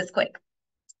going to make this quick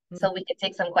so we can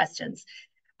take some questions.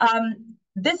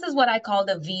 This is what I call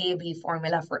the VAB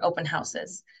formula for open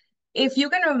houses. If you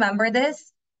can remember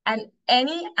this, and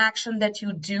any action that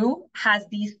you do has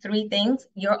these three things,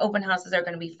 your open houses are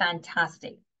going to be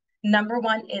fantastic. Number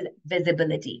one is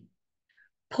visibility.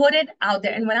 Put it out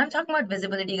there. And when I'm talking about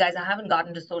visibility, guys, I haven't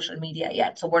gotten to social media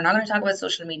yet. So we're not going to talk about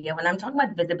social media. When I'm talking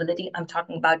about visibility, I'm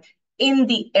talking about in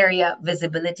the area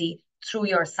visibility through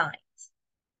your signs.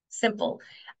 Simple.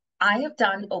 I have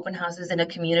done open houses in a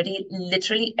community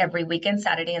literally every weekend,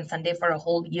 Saturday and Sunday for a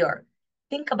whole year.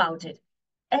 Think about it.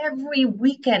 Every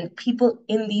weekend, people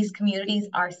in these communities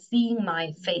are seeing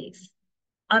my face.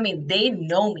 I mean, they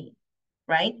know me,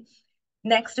 right?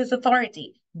 Next is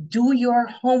authority. Do your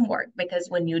homework, because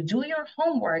when you do your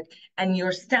homework and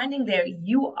you're standing there,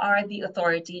 you are the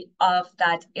authority of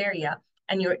that area.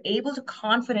 And you're able to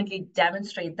confidently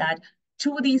demonstrate that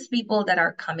to these people that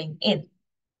are coming in.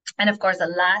 And of course, the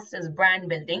last is brand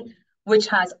building, which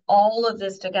has all of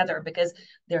this together because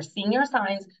they're seeing your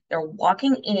signs, they're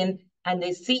walking in and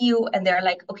they see you and they're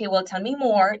like, okay, well, tell me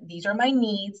more. These are my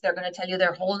needs. They're going to tell you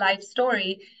their whole life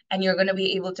story, and you're going to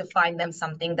be able to find them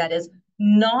something that is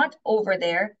not over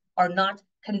there or not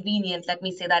convenient. Let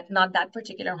me say that, not that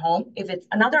particular home. If it's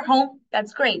another home,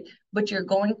 that's great, but you're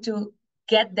going to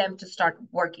get them to start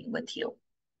working with you.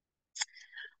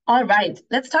 All right,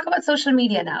 let's talk about social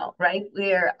media now, right?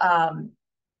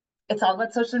 It's all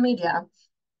about social media.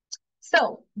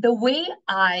 So the way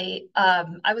I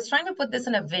was trying to put this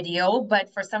in a video,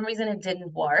 but for some reason it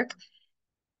didn't work.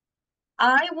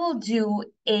 I will do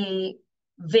a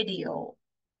video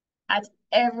at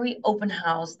every open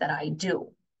house that I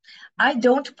do. I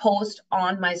don't post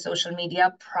on my social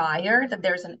media prior that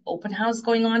there's an open house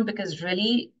going on, because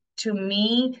really, to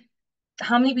me,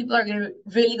 how many people are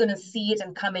really going to see it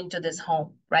and come into this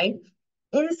home, right?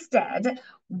 Instead,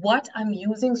 what I'm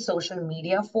using social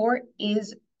media for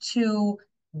is to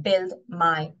build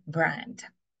my brand,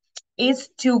 is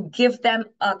to give them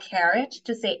a carrot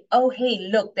to say, oh, hey,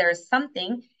 look, there's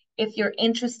something. If you're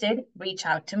interested, reach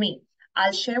out to me.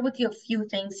 I'll share with you a few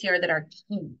things here that are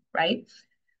key, right?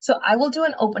 So I will do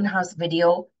an open house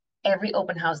video every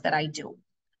open house that I do.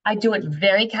 I do it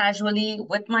very casually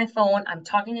with my phone. I'm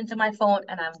talking into my phone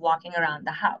and I'm walking around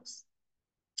the house.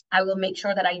 I will make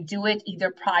sure that I do it either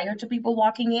prior to people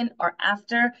walking in or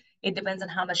after. It depends on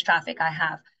how much traffic I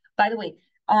have. By the way,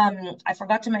 I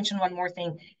forgot to mention one more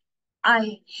thing.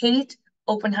 I hate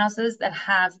open houses that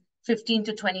have 15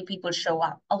 to 20 people show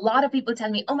up. A lot of people tell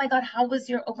me, oh my God, how was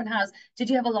your open house? Did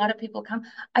you have a lot of people come?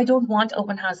 I don't want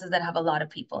open houses that have a lot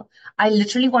of people. I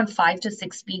literally want 5 to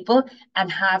 6 people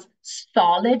and have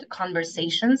solid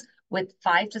conversations with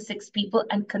 5 to 6 people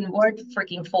and convert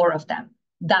freaking 4 of them.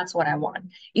 That's what I want.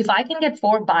 If I can get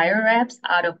 4 buyer reps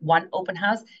out of one open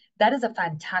house, that is a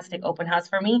fantastic open house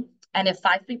for me. And if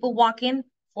 5 people walk in,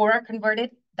 4 are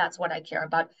converted, that's what I care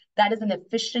about. That is an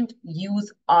efficient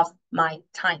use of my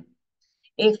time.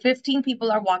 If 15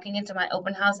 people are walking into my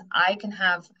open house, I can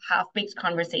have half-baked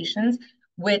conversations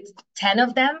with 10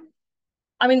 of them.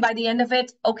 I mean, by the end of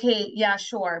it, okay, yeah,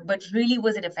 sure, but really,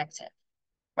 was it effective,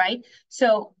 right?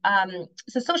 So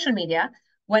social media,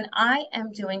 when I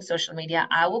am doing social media,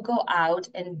 I will go out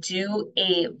and do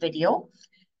a video.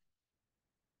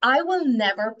 I will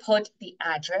never put the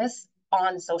address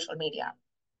on social media.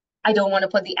 I don't want to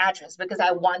put the address because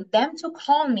I want them to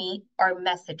call me or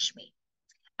message me.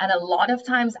 And a lot of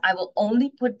times I will only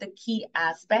put the key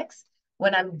aspects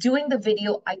when I'm doing the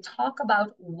video, I talk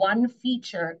about one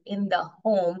feature in the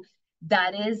home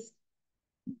that has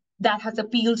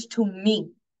appealed to me.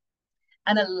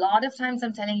 And a lot of times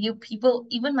I'm telling you, people,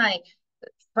 even my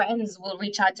friends will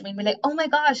reach out to me and be like, oh my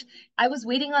gosh, I was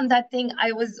waiting on that thing.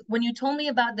 When you told me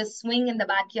about the swing in the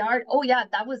backyard, oh yeah,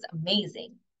 that was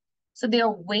amazing. So they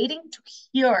are waiting to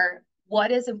hear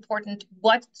what is important,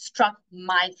 what struck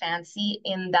my fancy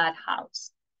in that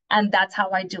house. And that's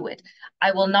how I do it.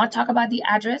 I will not talk about the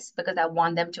address because I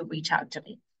want them to reach out to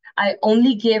me. I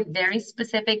only give very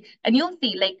specific, and you'll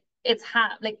see like it's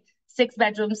like 6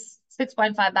 bedrooms,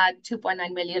 6.5 bath,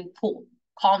 2.9 million pool.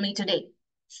 Call me today.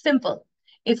 Simple.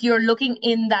 If you're looking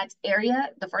in that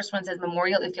area, the first one says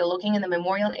Memorial. If you're looking in the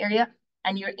Memorial area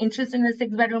and you're interested in a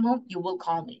 6 bedroom home, you will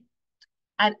call me.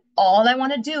 And all I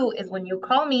want to do is when you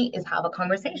call me is have a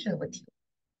conversation with you,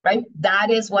 right?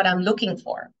 That is what I'm looking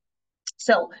for.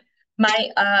 So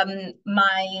my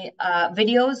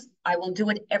videos, I will do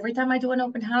it every time I do an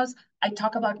open house. I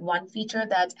talk about one feature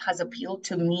that has appealed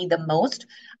to me the most.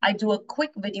 I do a quick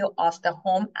video of the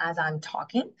home as I'm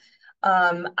talking.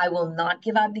 I will not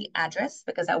give out the address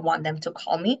because I want them to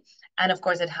call me. And of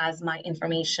course, it has my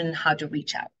information, how to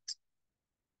reach out.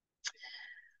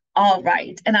 All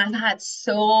right. And I've had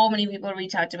so many people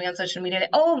reach out to me on social media, like,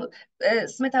 oh,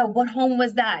 Smita, what home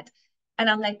was that? And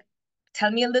I'm like,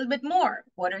 tell me a little bit more.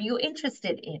 What are you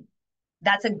interested in?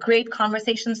 That's a great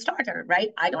conversation starter, right?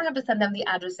 I don't have to send them the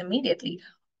address immediately.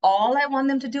 All I want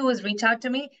them to do is reach out to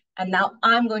me. And now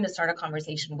I'm going to start a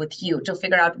conversation with you to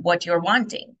figure out what you're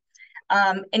wanting.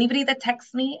 Anybody that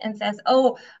texts me and says,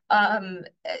 oh,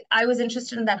 I was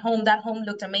interested in that home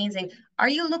looked amazing. Are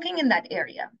you looking in that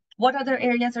area? What other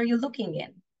areas are you looking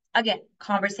in? Again,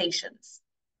 conversations.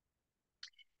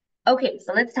 Okay,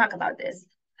 so let's talk about this.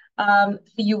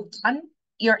 You've done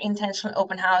your intentional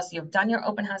open house, you've done your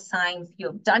open house signs,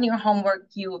 you've done your homework,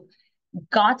 you've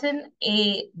gotten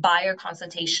a buyer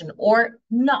consultation or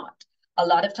not. A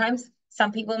lot of times,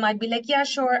 some people might be like, yeah,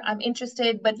 sure, I'm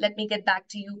interested, but let me get back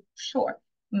to you. Sure.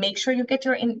 Make sure you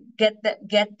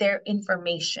get their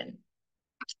information.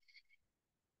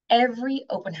 Every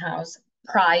open house,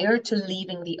 prior to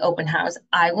leaving the open house,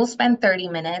 I will spend 30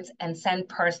 minutes and send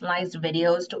personalized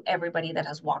videos to everybody that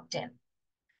has walked in.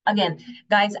 Again,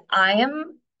 guys, I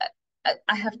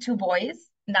have 2 boys,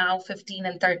 now 15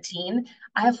 and 13.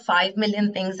 I have 5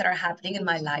 million things that are happening in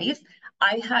my life.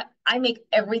 I make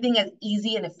everything as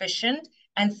easy and efficient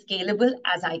and scalable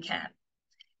as I can.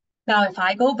 Now, if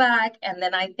I go back and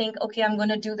then I think, okay, I'm going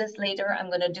to do this later, I'm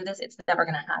going to do this, it's never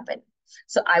going to happen.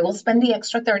 So I will spend the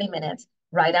extra 30 minutes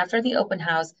right after the open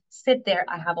house, sit there.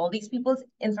 I have all these people's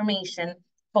information,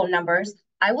 phone numbers.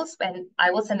 I will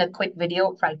send a quick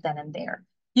video right then and there.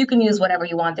 You can use whatever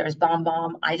you want. There's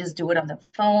bomb. I just do it on the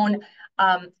phone.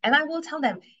 And I will tell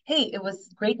them, hey, it was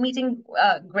great meeting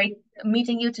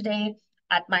you today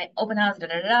at my open house, da,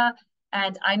 da, da.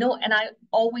 And I know, and I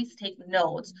always take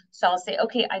notes. So I'll say,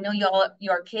 okay, I know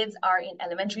your kids are in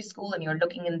elementary school and you're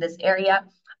looking in this area.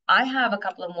 I have a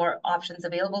couple of more options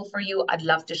available for you. I'd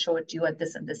love to show it to you at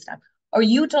this and this time. Or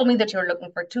you told me that you're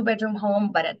looking for a 2 bedroom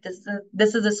home, but at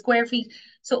this is a square feet.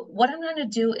 So what I'm going to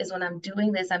do is when I'm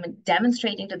doing this, I'm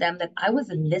demonstrating to them that I was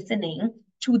listening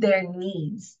to their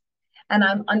needs and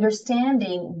I'm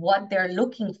understanding what they're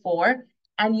looking for.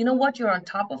 And you know what? You're on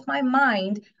top of my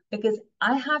mind because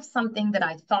I have something that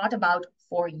I thought about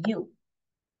for you.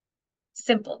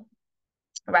 Simple,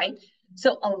 right?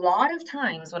 So a lot of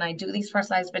times when I do these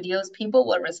personalized videos, people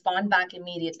will respond back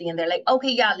immediately and they're like,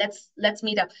 okay, yeah, let's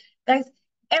meet up. Guys,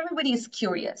 everybody is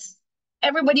curious.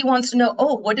 Everybody wants to know,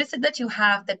 oh, what is it that you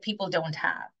have that people don't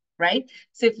have, right?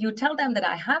 So if you tell them that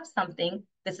I have something,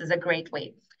 this is a great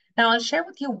way. Now I'll share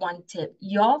with you one tip.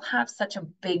 Y'all have such a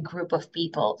big group of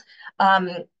people.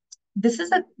 This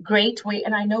is a great way,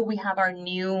 and I know we have our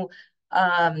new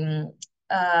I'm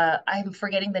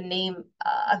forgetting the name.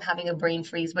 I'm having a brain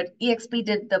freeze, but EXP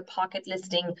did the pocket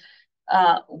listing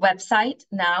website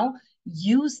now.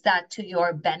 Use that to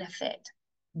your benefit.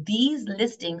 These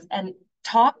listings and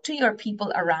talk to your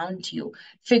people around you.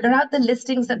 Figure out the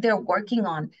listings that they're working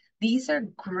on. These are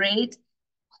great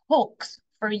hooks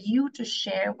for you to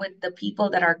share with the people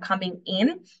that are coming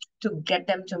in to get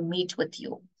them to meet with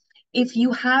you. If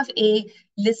you have a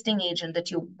listing agent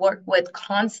that you work with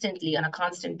constantly on a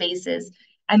constant basis,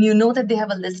 and you know that they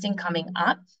have a listing coming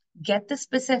up, get the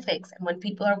specifics. And when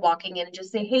people are walking in,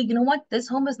 just say, hey, you know what? This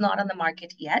home is not on the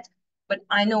market yet, but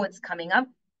I know it's coming up.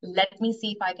 Let me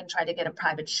see if I can try to get a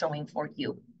private showing for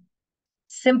you.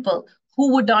 Simple.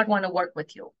 Who would not want to work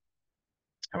with you,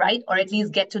 right? Or at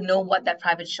least get to know what that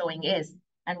private showing is.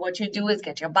 And what you do is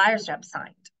get your buyer's rep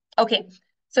signed. Okay,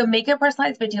 So make your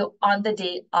personalized video on the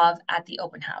day of at the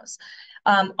open house.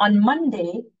 On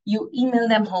Monday, you email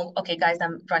them home. Okay, guys,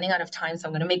 I'm running out of time, so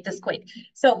I'm going to make this quick.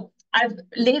 So I've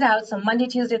laid out, so Monday,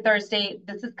 Tuesday, Thursday,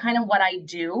 this is kind of what I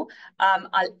do.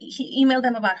 I'll email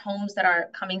them about homes that are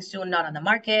coming soon, not on the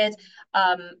market.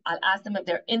 I'll ask them if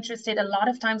they're interested. A lot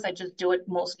of times I just do it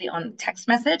mostly on text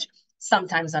message,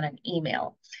 sometimes on an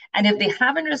email. And if they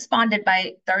haven't responded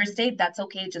by Thursday, that's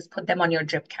okay. Just put them on your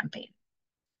drip campaign.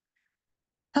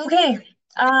 Okay.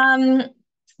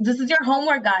 This is your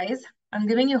homework, guys. I'm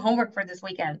giving you homework for this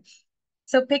weekend.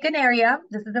 So pick an area.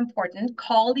 This is important.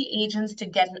 Call the agents to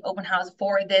get an open house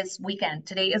for this weekend.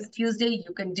 Today is Tuesday.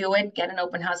 You can do it. Get an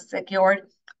open house secured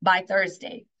by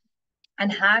Thursday and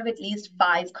have at least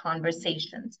 5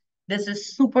 conversations. This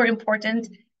is super important,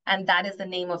 and that is the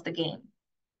name of the game.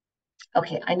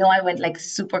 Okay, I know I went like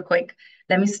super quick.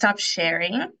 Let me stop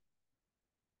sharing.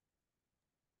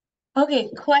 Okay,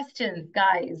 questions,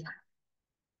 guys.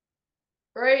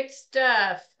 Great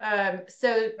stuff.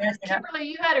 So Yes, yeah. Kimberly,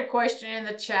 you had a question in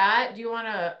the chat. Do you want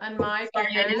to unmic and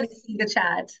Sorry, I ask? didn't see the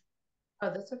chat. Oh,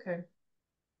 that's okay.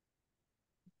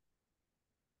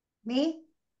 Me?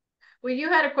 Well, you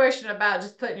had a question about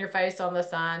just putting your face on the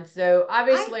sign. So I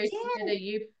obviously, did.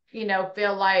 Smita, you know,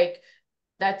 feel like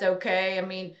that's okay. I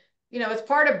mean, you know, it's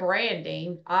part of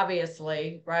branding,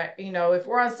 obviously, right? You know, if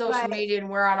we're on social Right. media and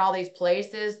we're on all these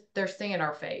places, they're seeing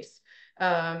our face.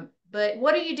 But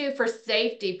what do you do for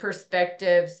safety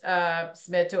perspectives,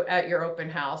 Smith, at your open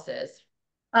houses?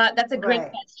 That's a great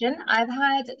Right. question. I've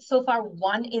had so far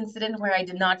one incident where I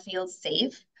did not feel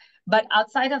safe, but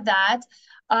outside of that,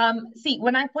 see,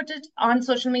 when I put it on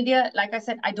social media, like I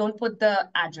said, I don't put the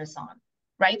address on,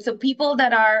 right? So people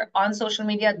that are on social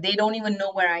media, they don't even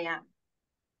know where I am.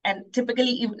 And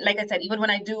typically, like I said, even when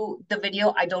I do the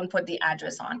video, I don't put the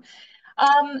address on.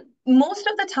 Most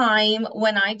of the time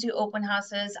when I do open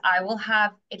houses, I will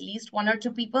have at least 1 or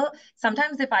 2 people.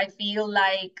 Sometimes if I feel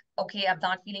like, okay, I'm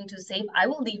not feeling too safe, I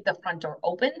will leave the front door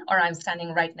open or I'm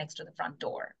standing right next to the front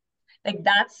door. Like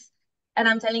that's, and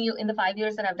I'm telling you, in the 5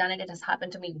 years that I've done it, it has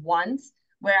happened to me once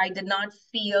where I did not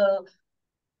feel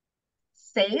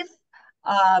safe.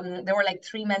 There were like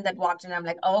 3 men that walked in. I'm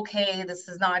like, okay, this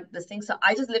is not this thing. So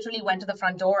I just literally went to the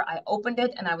front door. I opened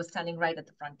it and I was standing right at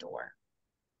the front door.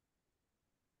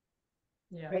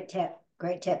 Yeah. Great tip.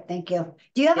 Great tip. Thank you.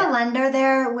 Do you have a Yeah. lender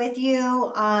there with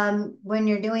you when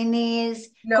you're doing these?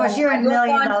 Of course, No, you're in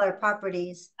million dollar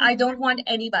properties. I don't want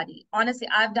anybody. Honestly,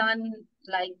 I've done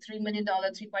like $3 million,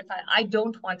 3.5. I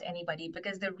don't want anybody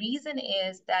because the reason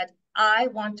is that I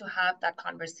want to have that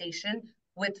conversation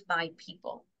with my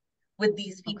people, with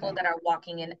these people Okay. that are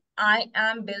walking in. I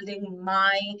am building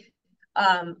my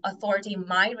authority,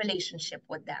 my relationship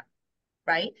with them,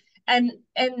 right? And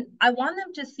I want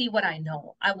them to see what I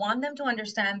know. I want them to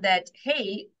understand that,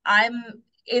 hey, I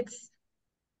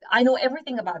know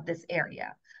everything about this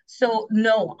area. So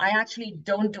no, I actually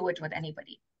don't do it with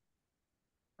anybody.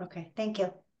 Okay. Thank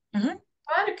you. Mm-hmm.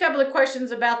 I had a couple of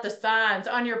questions about the signs.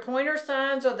 On your pointer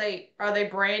signs, are they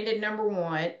branded number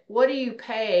one? What do you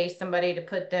pay somebody to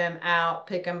put them out,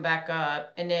 pick them back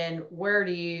up? And then where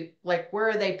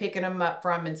are they picking them up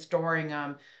from and storing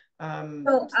them?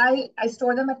 So I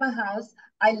store them at my house.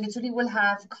 I literally will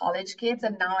have college kids,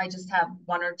 and now I just have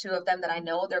 1 or 2 of them that I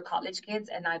know they're college kids,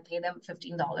 and I pay them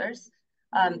 $15,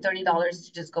 $30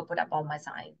 to just go put up all my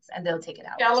signs, and they'll take it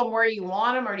out. Tell them where you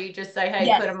want them, or do you just say, hey,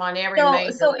 Yes. put them on every So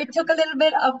major? it took a little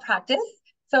bit of practice.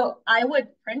 So I would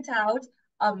print out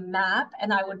a map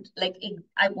and I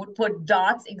would put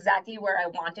dots exactly where I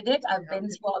wanted it. I've been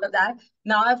through all of that.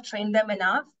 Now I've trained them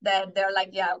enough that they're like,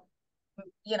 yeah,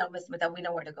 Miss Smita, we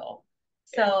know where to go.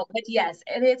 Yeah. So, but yes,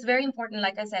 and it's very important.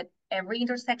 Like I said, every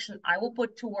intersection, I will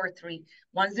put 2 or 3.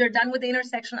 Once they're done with the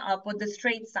intersection, I'll put the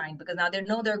straight sign because now they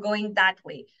know they're going that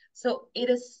way. So it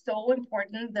is so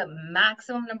important. The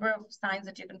maximum number of signs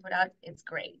that you can put out, it's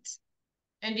great.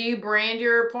 And do you brand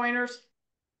your pointers?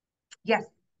 Yes,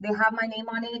 they have my name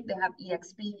on it. They have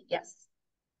EXP. Yes.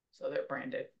 So they're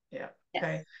branded. Yeah. Yes.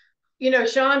 Okay. You know,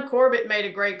 Sean Corbett made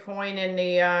a great point in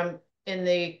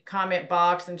the comment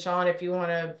box. And Sean, if you want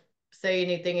to say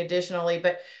anything additionally,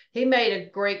 but he made a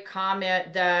great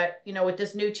comment that, you know, with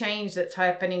this new change that's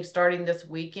happening starting this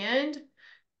weekend,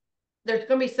 there's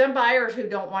going to be some buyers who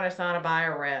don't want to sign a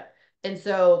buyer rep. And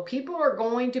so people are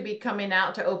going to be coming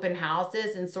out to open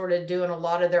houses and sort of doing a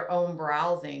lot of their own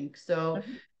browsing. So,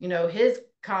 Mhm. you know, his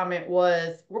comment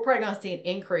was, we're probably going to see an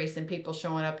increase in people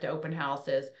showing up to open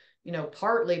houses, you know,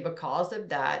 partly because of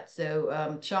that.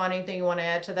 So, Sean, anything you want to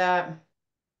add to that?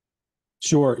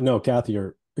 Sure. No, Kathy,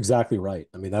 you're exactly right.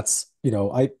 I mean, that's,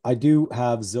 I do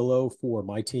have Zillow for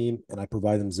my team and I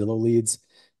provide them Zillow leads.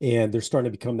 And they're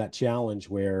starting to become that challenge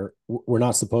where we're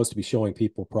not supposed to be showing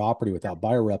people property without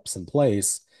buyer reps in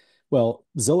place. Well,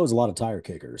 Zillow's a lot of tire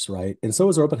kickers, right? And so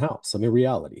is our open house. I mean,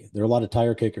 reality, there are a lot of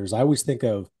tire kickers. I always think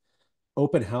of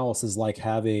open house as like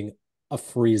having a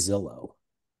free Zillow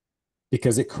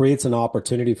because it creates an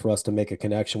opportunity for us to make a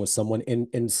connection with someone. And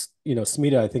you know,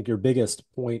 Smita, I think your biggest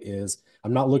point is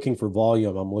I'm not looking for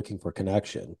volume, I'm looking for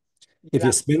connection. If you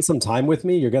Yeah. spend some time with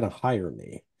me, you're going to hire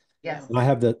me. Yes. And I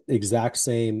have the exact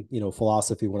same, you know,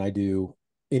 philosophy when I do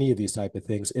any of these type of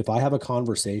things. If I have a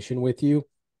conversation with you,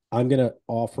 I'm going to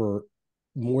offer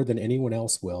more than anyone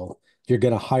else will. You're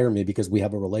going to hire me because we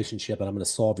have a relationship and I'm going to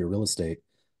solve your real estate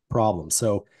problem.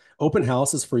 So open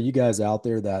houses for you guys out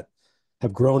there that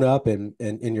have grown up in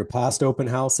your past open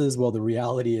houses. Well, the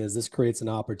reality is this creates an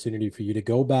opportunity for you to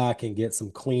go back and get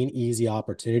some clean, easy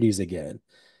opportunities again,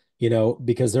 you know,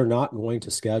 because they're not going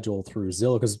to schedule through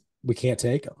Zillow because we can't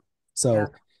take them. Yeah. So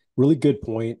really good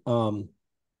point.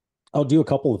 I'll do a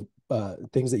couple of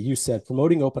things that you said.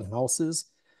 Promoting open houses.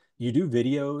 You do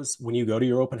videos when you go to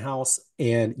your open house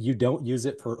and you don't use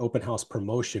it for open house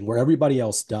promotion where everybody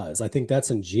else does. I think that's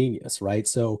ingenious, right?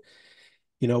 So,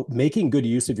 you know, making good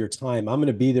use of your time. I'm going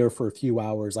to be there for a few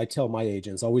hours. I tell my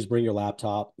agents, always bring your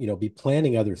laptop, you know, be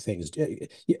planning other things.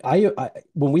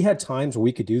 When we had times where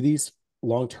we could do these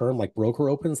long term, like broker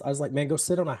opens, I was like, man, go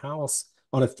sit on a house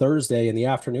on a Thursday in the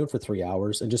afternoon for 3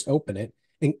 hours and just open it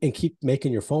and keep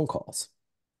making your phone calls.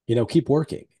 You know, keep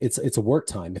working. It's a work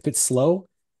time. If it's slow,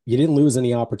 you didn't lose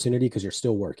any opportunity because you're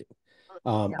still working.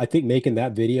 Yeah. I think making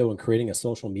that video and creating a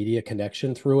social media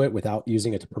connection through it without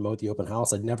using it to promote the open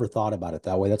house, I'd never thought about it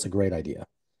that way. That's a great idea.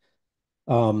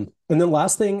 And then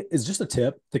last thing is just a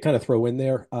tip to kind of throw in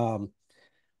there.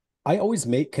 I always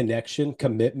make connection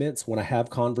commitments when I have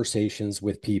conversations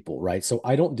with people, right? So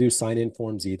I don't do sign-in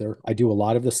forms either. I do a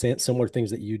lot of the similar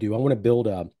things that you do. I want to build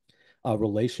a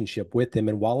relationship with them.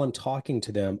 And while I'm talking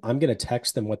to them, I'm going to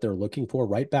text them what they're looking for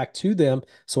right back to them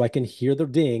so I can hear the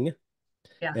ding.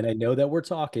 Yeah. And I know that we're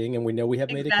talking and we know we have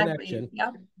made a Exactly. connection.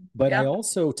 Yep. But I Yep.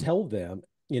 also tell them,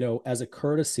 you know, as a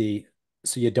courtesy,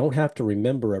 so you don't have to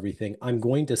remember everything, I'm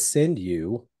going to send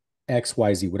you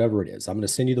XYZ, whatever it is. I'm going to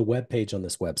send you the web page on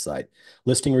this website.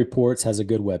 Listing Reports has a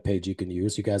good web page you can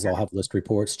use. You guys all have list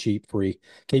reports, cheap, free.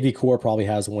 KV Core probably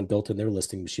has one built in their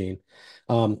listing machine.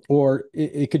 Or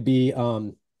it could be, oh,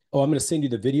 I'm going to send you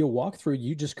the video walkthrough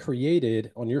you just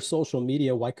created on your social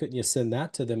media. Why couldn't you send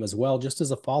that to them as well? Just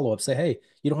as a follow up, say, hey,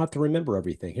 you don't have to remember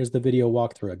everything. Here's the video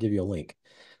walkthrough. I'll give you a link.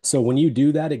 So when you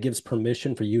do that, it gives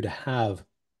permission for you to have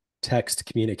text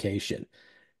communication.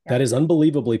 Yeah. That is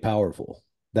unbelievably powerful.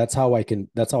 That's how I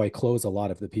close a lot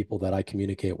of the people that I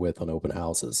communicate with on open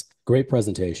houses. Great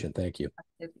presentation. Thank you.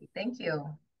 Thank you.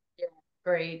 Yeah,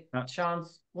 great.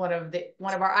 Sean's one of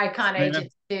our icon Smita?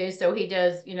 agents too, so he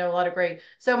does, you know, a lot of great.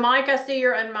 So Mike, I see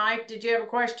you're unmiked. Did you have a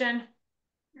question?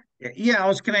 Yeah, I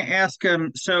was going to ask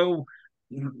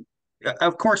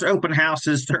of course open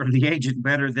houses serve the agent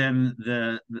better than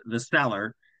the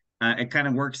seller. It kind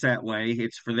of works that way.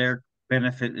 It's for their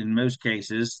benefit in most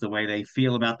cases, the way they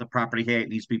feel about the property. Hey, it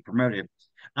needs to be promoted.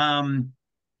 Um,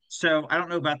 so I don't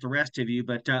know about the rest of you,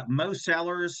 but most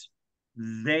sellers,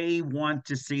 they want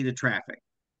to see the traffic.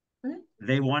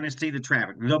 They want to see the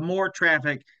traffic. The more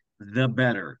traffic, the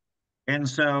better. And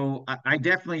so I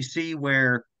definitely see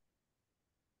where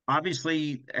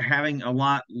obviously having a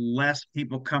lot less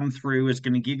people come through is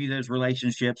going to give you those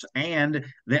relationships, and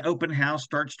the open house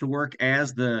starts to work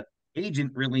as the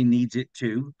agent really needs it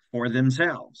to for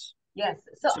themselves. Yes.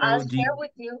 So I'll So share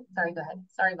with you. Sorry, go ahead.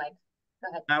 Sorry, Mike. Go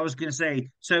ahead. I was going to say,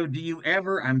 so do you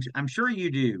ever, I'm sure you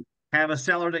do, have a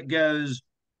seller that goes,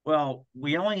 well,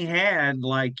 we only had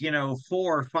like, 4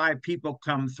 or 5 people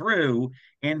come through.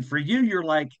 And for you, you're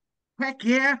like, heck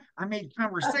yeah, I made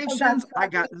conversations, That's I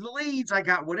right. got leads, I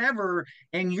got whatever.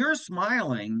 And you're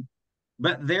smiling,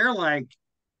 but they're like,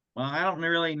 well, I don't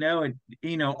really know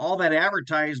it, all that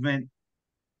advertisement.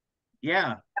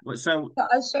 Yeah. So So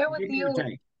I'll share with give me your you.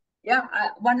 take. Yeah,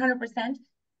 100%.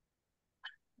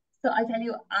 So I tell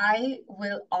you, I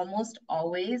will almost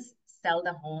always sell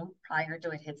the home prior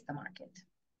to it hits the market.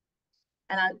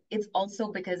 And it's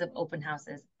also because of open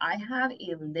houses. I have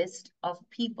a list of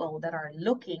people that are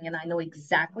looking, and I know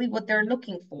exactly what they're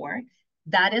looking for.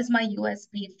 That is my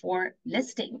USP for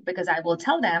listing, because I will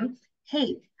tell them,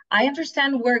 hey, I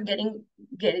understand we're getting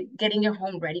your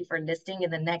home ready for listing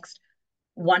in the next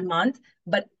 1 month,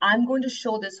 but I'm going to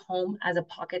show this home as a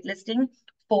pocket listing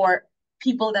for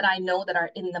people that I know that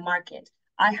are in the market.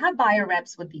 I have buyer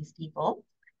reps with these people,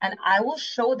 and I will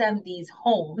show them these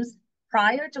homes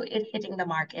prior to it hitting the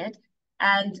market.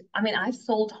 And I mean, I've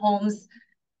sold homes,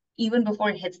 even before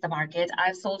it hits the market.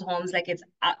 I've sold homes like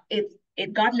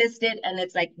it got listed and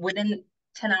it's like within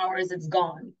 10 hours it's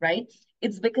gone, right?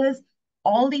 It's because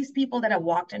all these people that have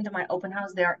walked into my open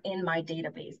house, they're in my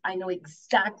database. I know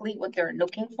exactly what they're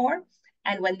looking for.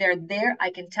 And when they're there,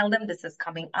 I can tell them this is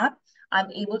coming up.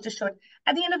 I'm able to show it.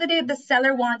 At the end of the day, if the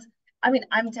seller wants, I mean,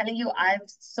 I'm telling you, I've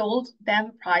sold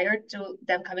them prior to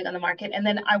them coming on the market. And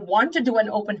then I want to do an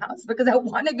open house because I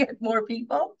want to get more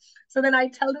people. So then I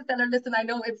tell the seller, listen, I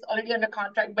know it's already under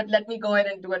contract, but let me go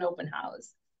ahead and do an open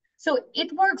house. So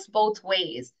it works both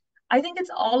ways. I think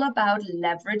it's all about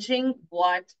leveraging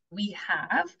what we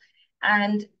have.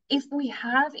 And if we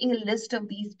have a list of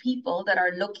these people that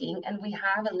are looking and we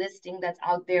have a listing that's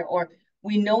out there or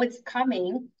we know it's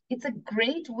coming, it's a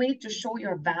great way to show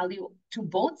your value to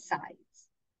both sides,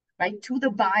 right? To the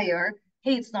buyer,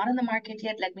 hey, it's not in the market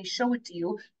yet, let me show it to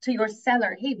you. To your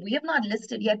seller, hey, we have not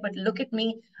listed yet, but look at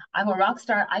me, I'm a rock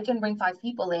star, I can bring 5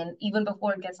 people in even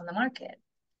before it gets on the market.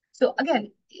 So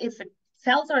again, if it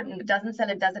sells or it doesn't sell,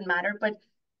 it doesn't matter, but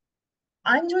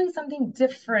I'm doing something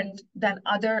different than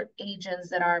other agents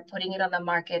that are putting it on the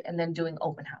market and then doing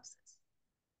open houses,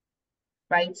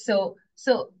 right? So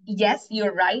yes,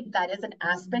 you're right, that is an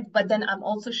aspect, but then I'm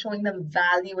also showing them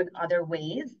value in other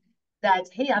ways that,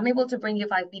 hey, I'm able to bring you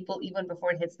 5 people even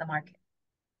before it hits the market,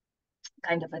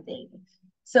 kind of a thing.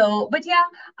 So, but yeah,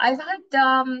 I've had,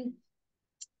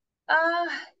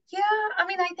 yeah, I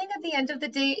mean, I think at the end of the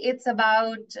day, it's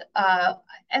about,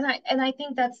 and I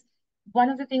think that's one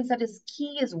of the things that is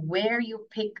key is where you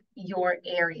pick your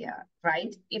area,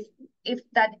 right? If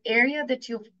that area that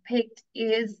you've picked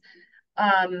is,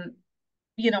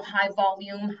 you know, high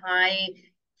volume, high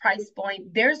price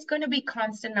point, there's going to be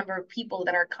constant number of people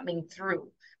that are coming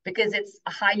through because it's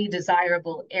a highly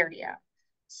desirable area.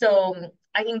 So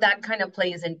I think that kind of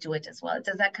plays into it as well.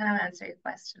 Does that kind of answer your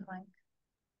question, Mike?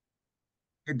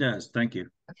 It does. Thank you.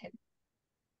 Okay.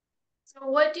 So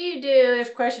what do you do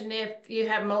if you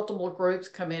have multiple groups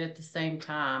come in at the same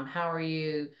time? How are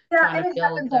you trying to it build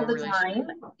happens all the the relationship?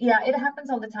 time. Yeah, it happens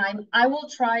all the time. I will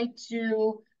try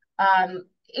to,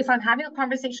 if I'm having a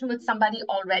conversation with somebody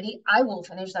already, I will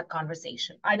finish that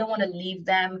conversation. I don't want to leave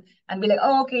them and be like,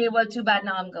 oh, okay, well, too bad,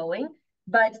 now I'm going.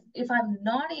 But if I'm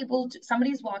not able to,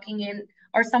 somebody's walking in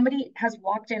or somebody has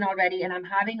walked in already and I'm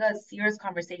having a serious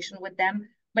conversation with them,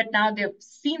 but now they've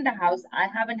seen the house, I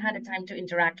haven't had a time to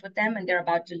interact with them and they're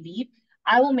about to leave,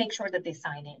 I will make sure that they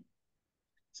sign in.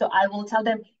 So I will tell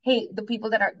them, hey, the people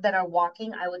that are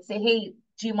walking, I would say, hey,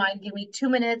 do you mind give me 2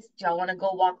 minutes? Do y'all want to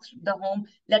go walk through the home?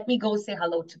 Let me go say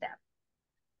hello to them.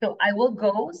 So I will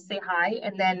go say hi.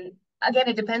 And then again,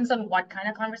 it depends on what kind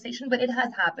of conversation, but it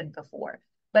has happened before.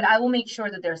 But I will make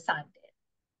sure that they're signed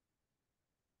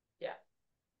Yeah.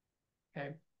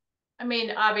 Okay. I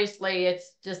mean, obviously,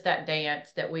 it's just that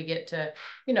dance that we get to,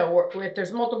 you know, if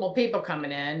there's multiple people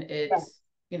coming in, in. it's, Yes.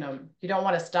 you know, you don't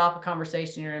want to stop a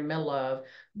conversation you're in the middle of.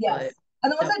 Yes.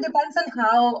 And also it depends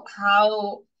on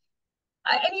how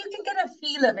and you can get a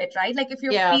feel of it, right? Like if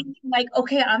you're feeling like,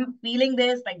 okay, I'm feeling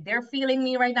this, like they're feeling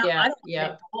me right now, I don't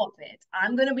let go of it.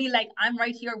 I'm going to be like, I'm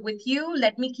right here with you.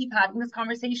 Let me keep having this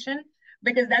conversation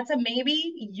because that's a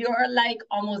maybe. You're like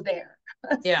almost there.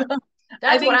 Yeah. So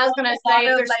that's what I was going to say.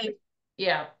 If there's, like,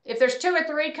 yeah, if there's 2 or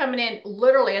 3 coming in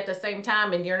literally at the same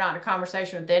time and you're not in a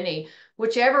conversation with any,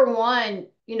 whichever one,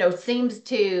 you know, seems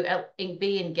to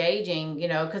be engaging, you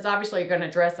know, because obviously you're going to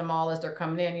address them all as they're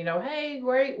coming in, you know, hey,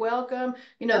 great, welcome.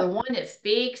 You know, the one that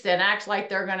speaks and acts like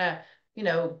they're going to, you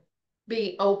know,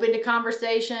 be open to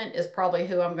conversation is probably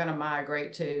who I'm going to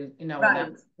migrate to, you know.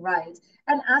 Right.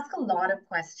 And ask a lot of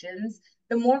questions.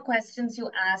 The more questions you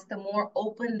ask, the more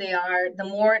open they are, the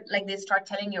more like they start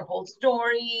telling your whole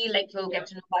story, like you'll get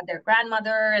to know about their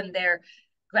grandmother and their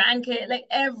grandkid, like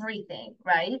everything,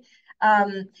 right?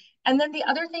 And then the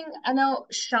other thing, I know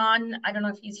Sean, I don't know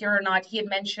if he's here or not, he had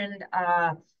mentioned,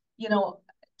 you know,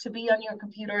 to be on your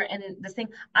computer and this thing.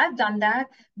 I've done that,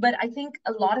 but I think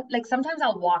a lot of, like sometimes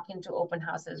I'll walk into open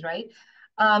houses, right?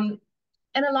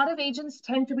 And a lot of agents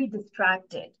tend to be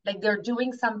distracted, like they're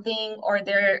doing something or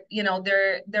they're, you know,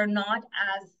 they're not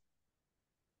as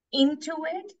into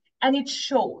it and it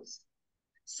shows.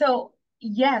 So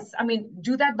yes, I mean,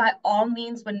 do that by all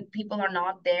means when people are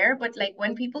not there, but like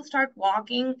when people start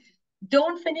walking,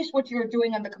 don't finish what you're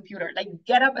doing on the computer, like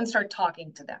get up and start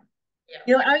talking to them.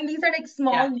 You know, I mean, these are like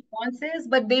small nuances,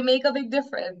 but they make a big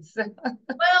difference.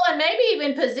 Well, and maybe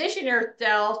even position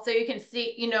yourself so you can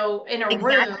see, you know, in a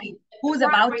room who's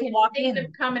about to walk in,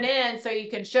 them coming in, so you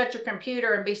can shut your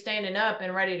computer and be standing up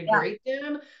and ready to greet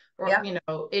them. Or, you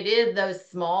know, it is those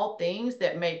small things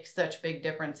that make such big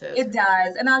differences. It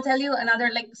does. And I'll tell you another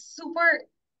like super,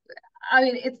 I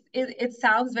mean, it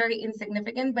sounds very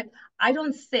insignificant, but I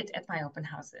don't sit at my open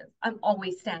houses. I'm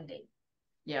always standing.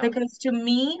 Yeah. Because to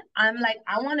me, I'm like,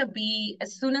 I want to be,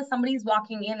 as soon as somebody's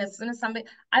walking in, as soon as somebody,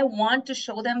 I want to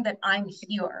show them that I'm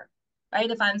here, right?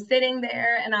 If I'm sitting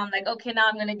there and I'm like, okay, now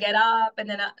I'm going to get up and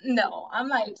then, no, I'm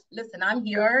like, listen, I'm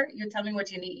here. You tell me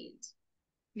what you need.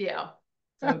 Yeah.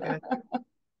 So good.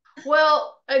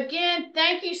 Well, again,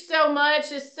 thank you so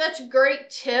much. It's such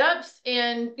great tips.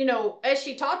 And, you know, as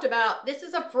she talked about, this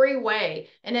is a free way.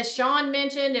 And as Sean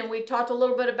mentioned, and we talked a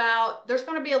little bit about, there's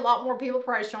going to be a lot more people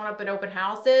probably showing up at open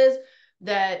houses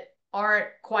that aren't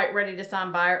quite ready to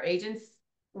sign buyer agents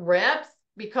reps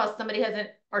because somebody hasn't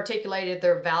articulated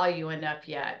their value enough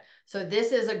yet. So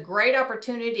this is a great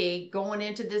opportunity going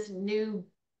into this new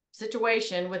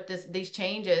situation with these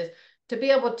changes to be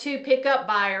able to pick up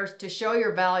buyers to show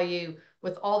your value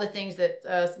with all the things that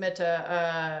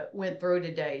Smita went through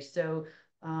today. So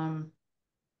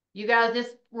you guys, this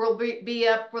will be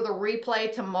up for the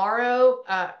replay tomorrow.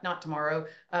 Not tomorrow,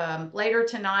 later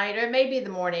tonight. It may be the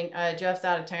morning. Jeff's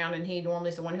out of town and he normally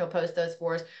is the one who'll post those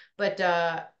for us. But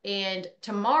and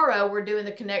tomorrow we're doing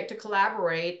the Connect to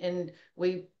Collaborate. And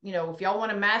we, you know, if y'all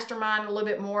want to mastermind a little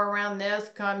bit more around this,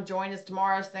 come join us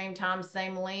tomorrow, same time,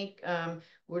 same link.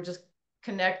 We're just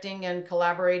connecting and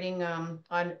collaborating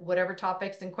on whatever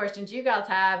topics and questions you guys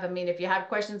have. I mean, if you have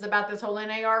questions about this whole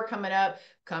NAR coming up,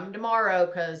 come tomorrow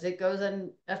because it goes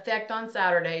in effect on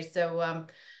Saturday. So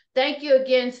thank you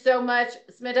again so much.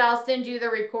 Smith, I'll send you the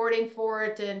recording for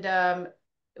it, and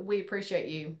we appreciate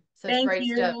you. Such Thank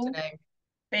great stuff you. today.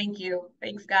 Thank you.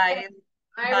 Thanks, guys.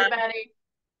 Bye, Bye. everybody.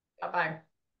 Bye-bye.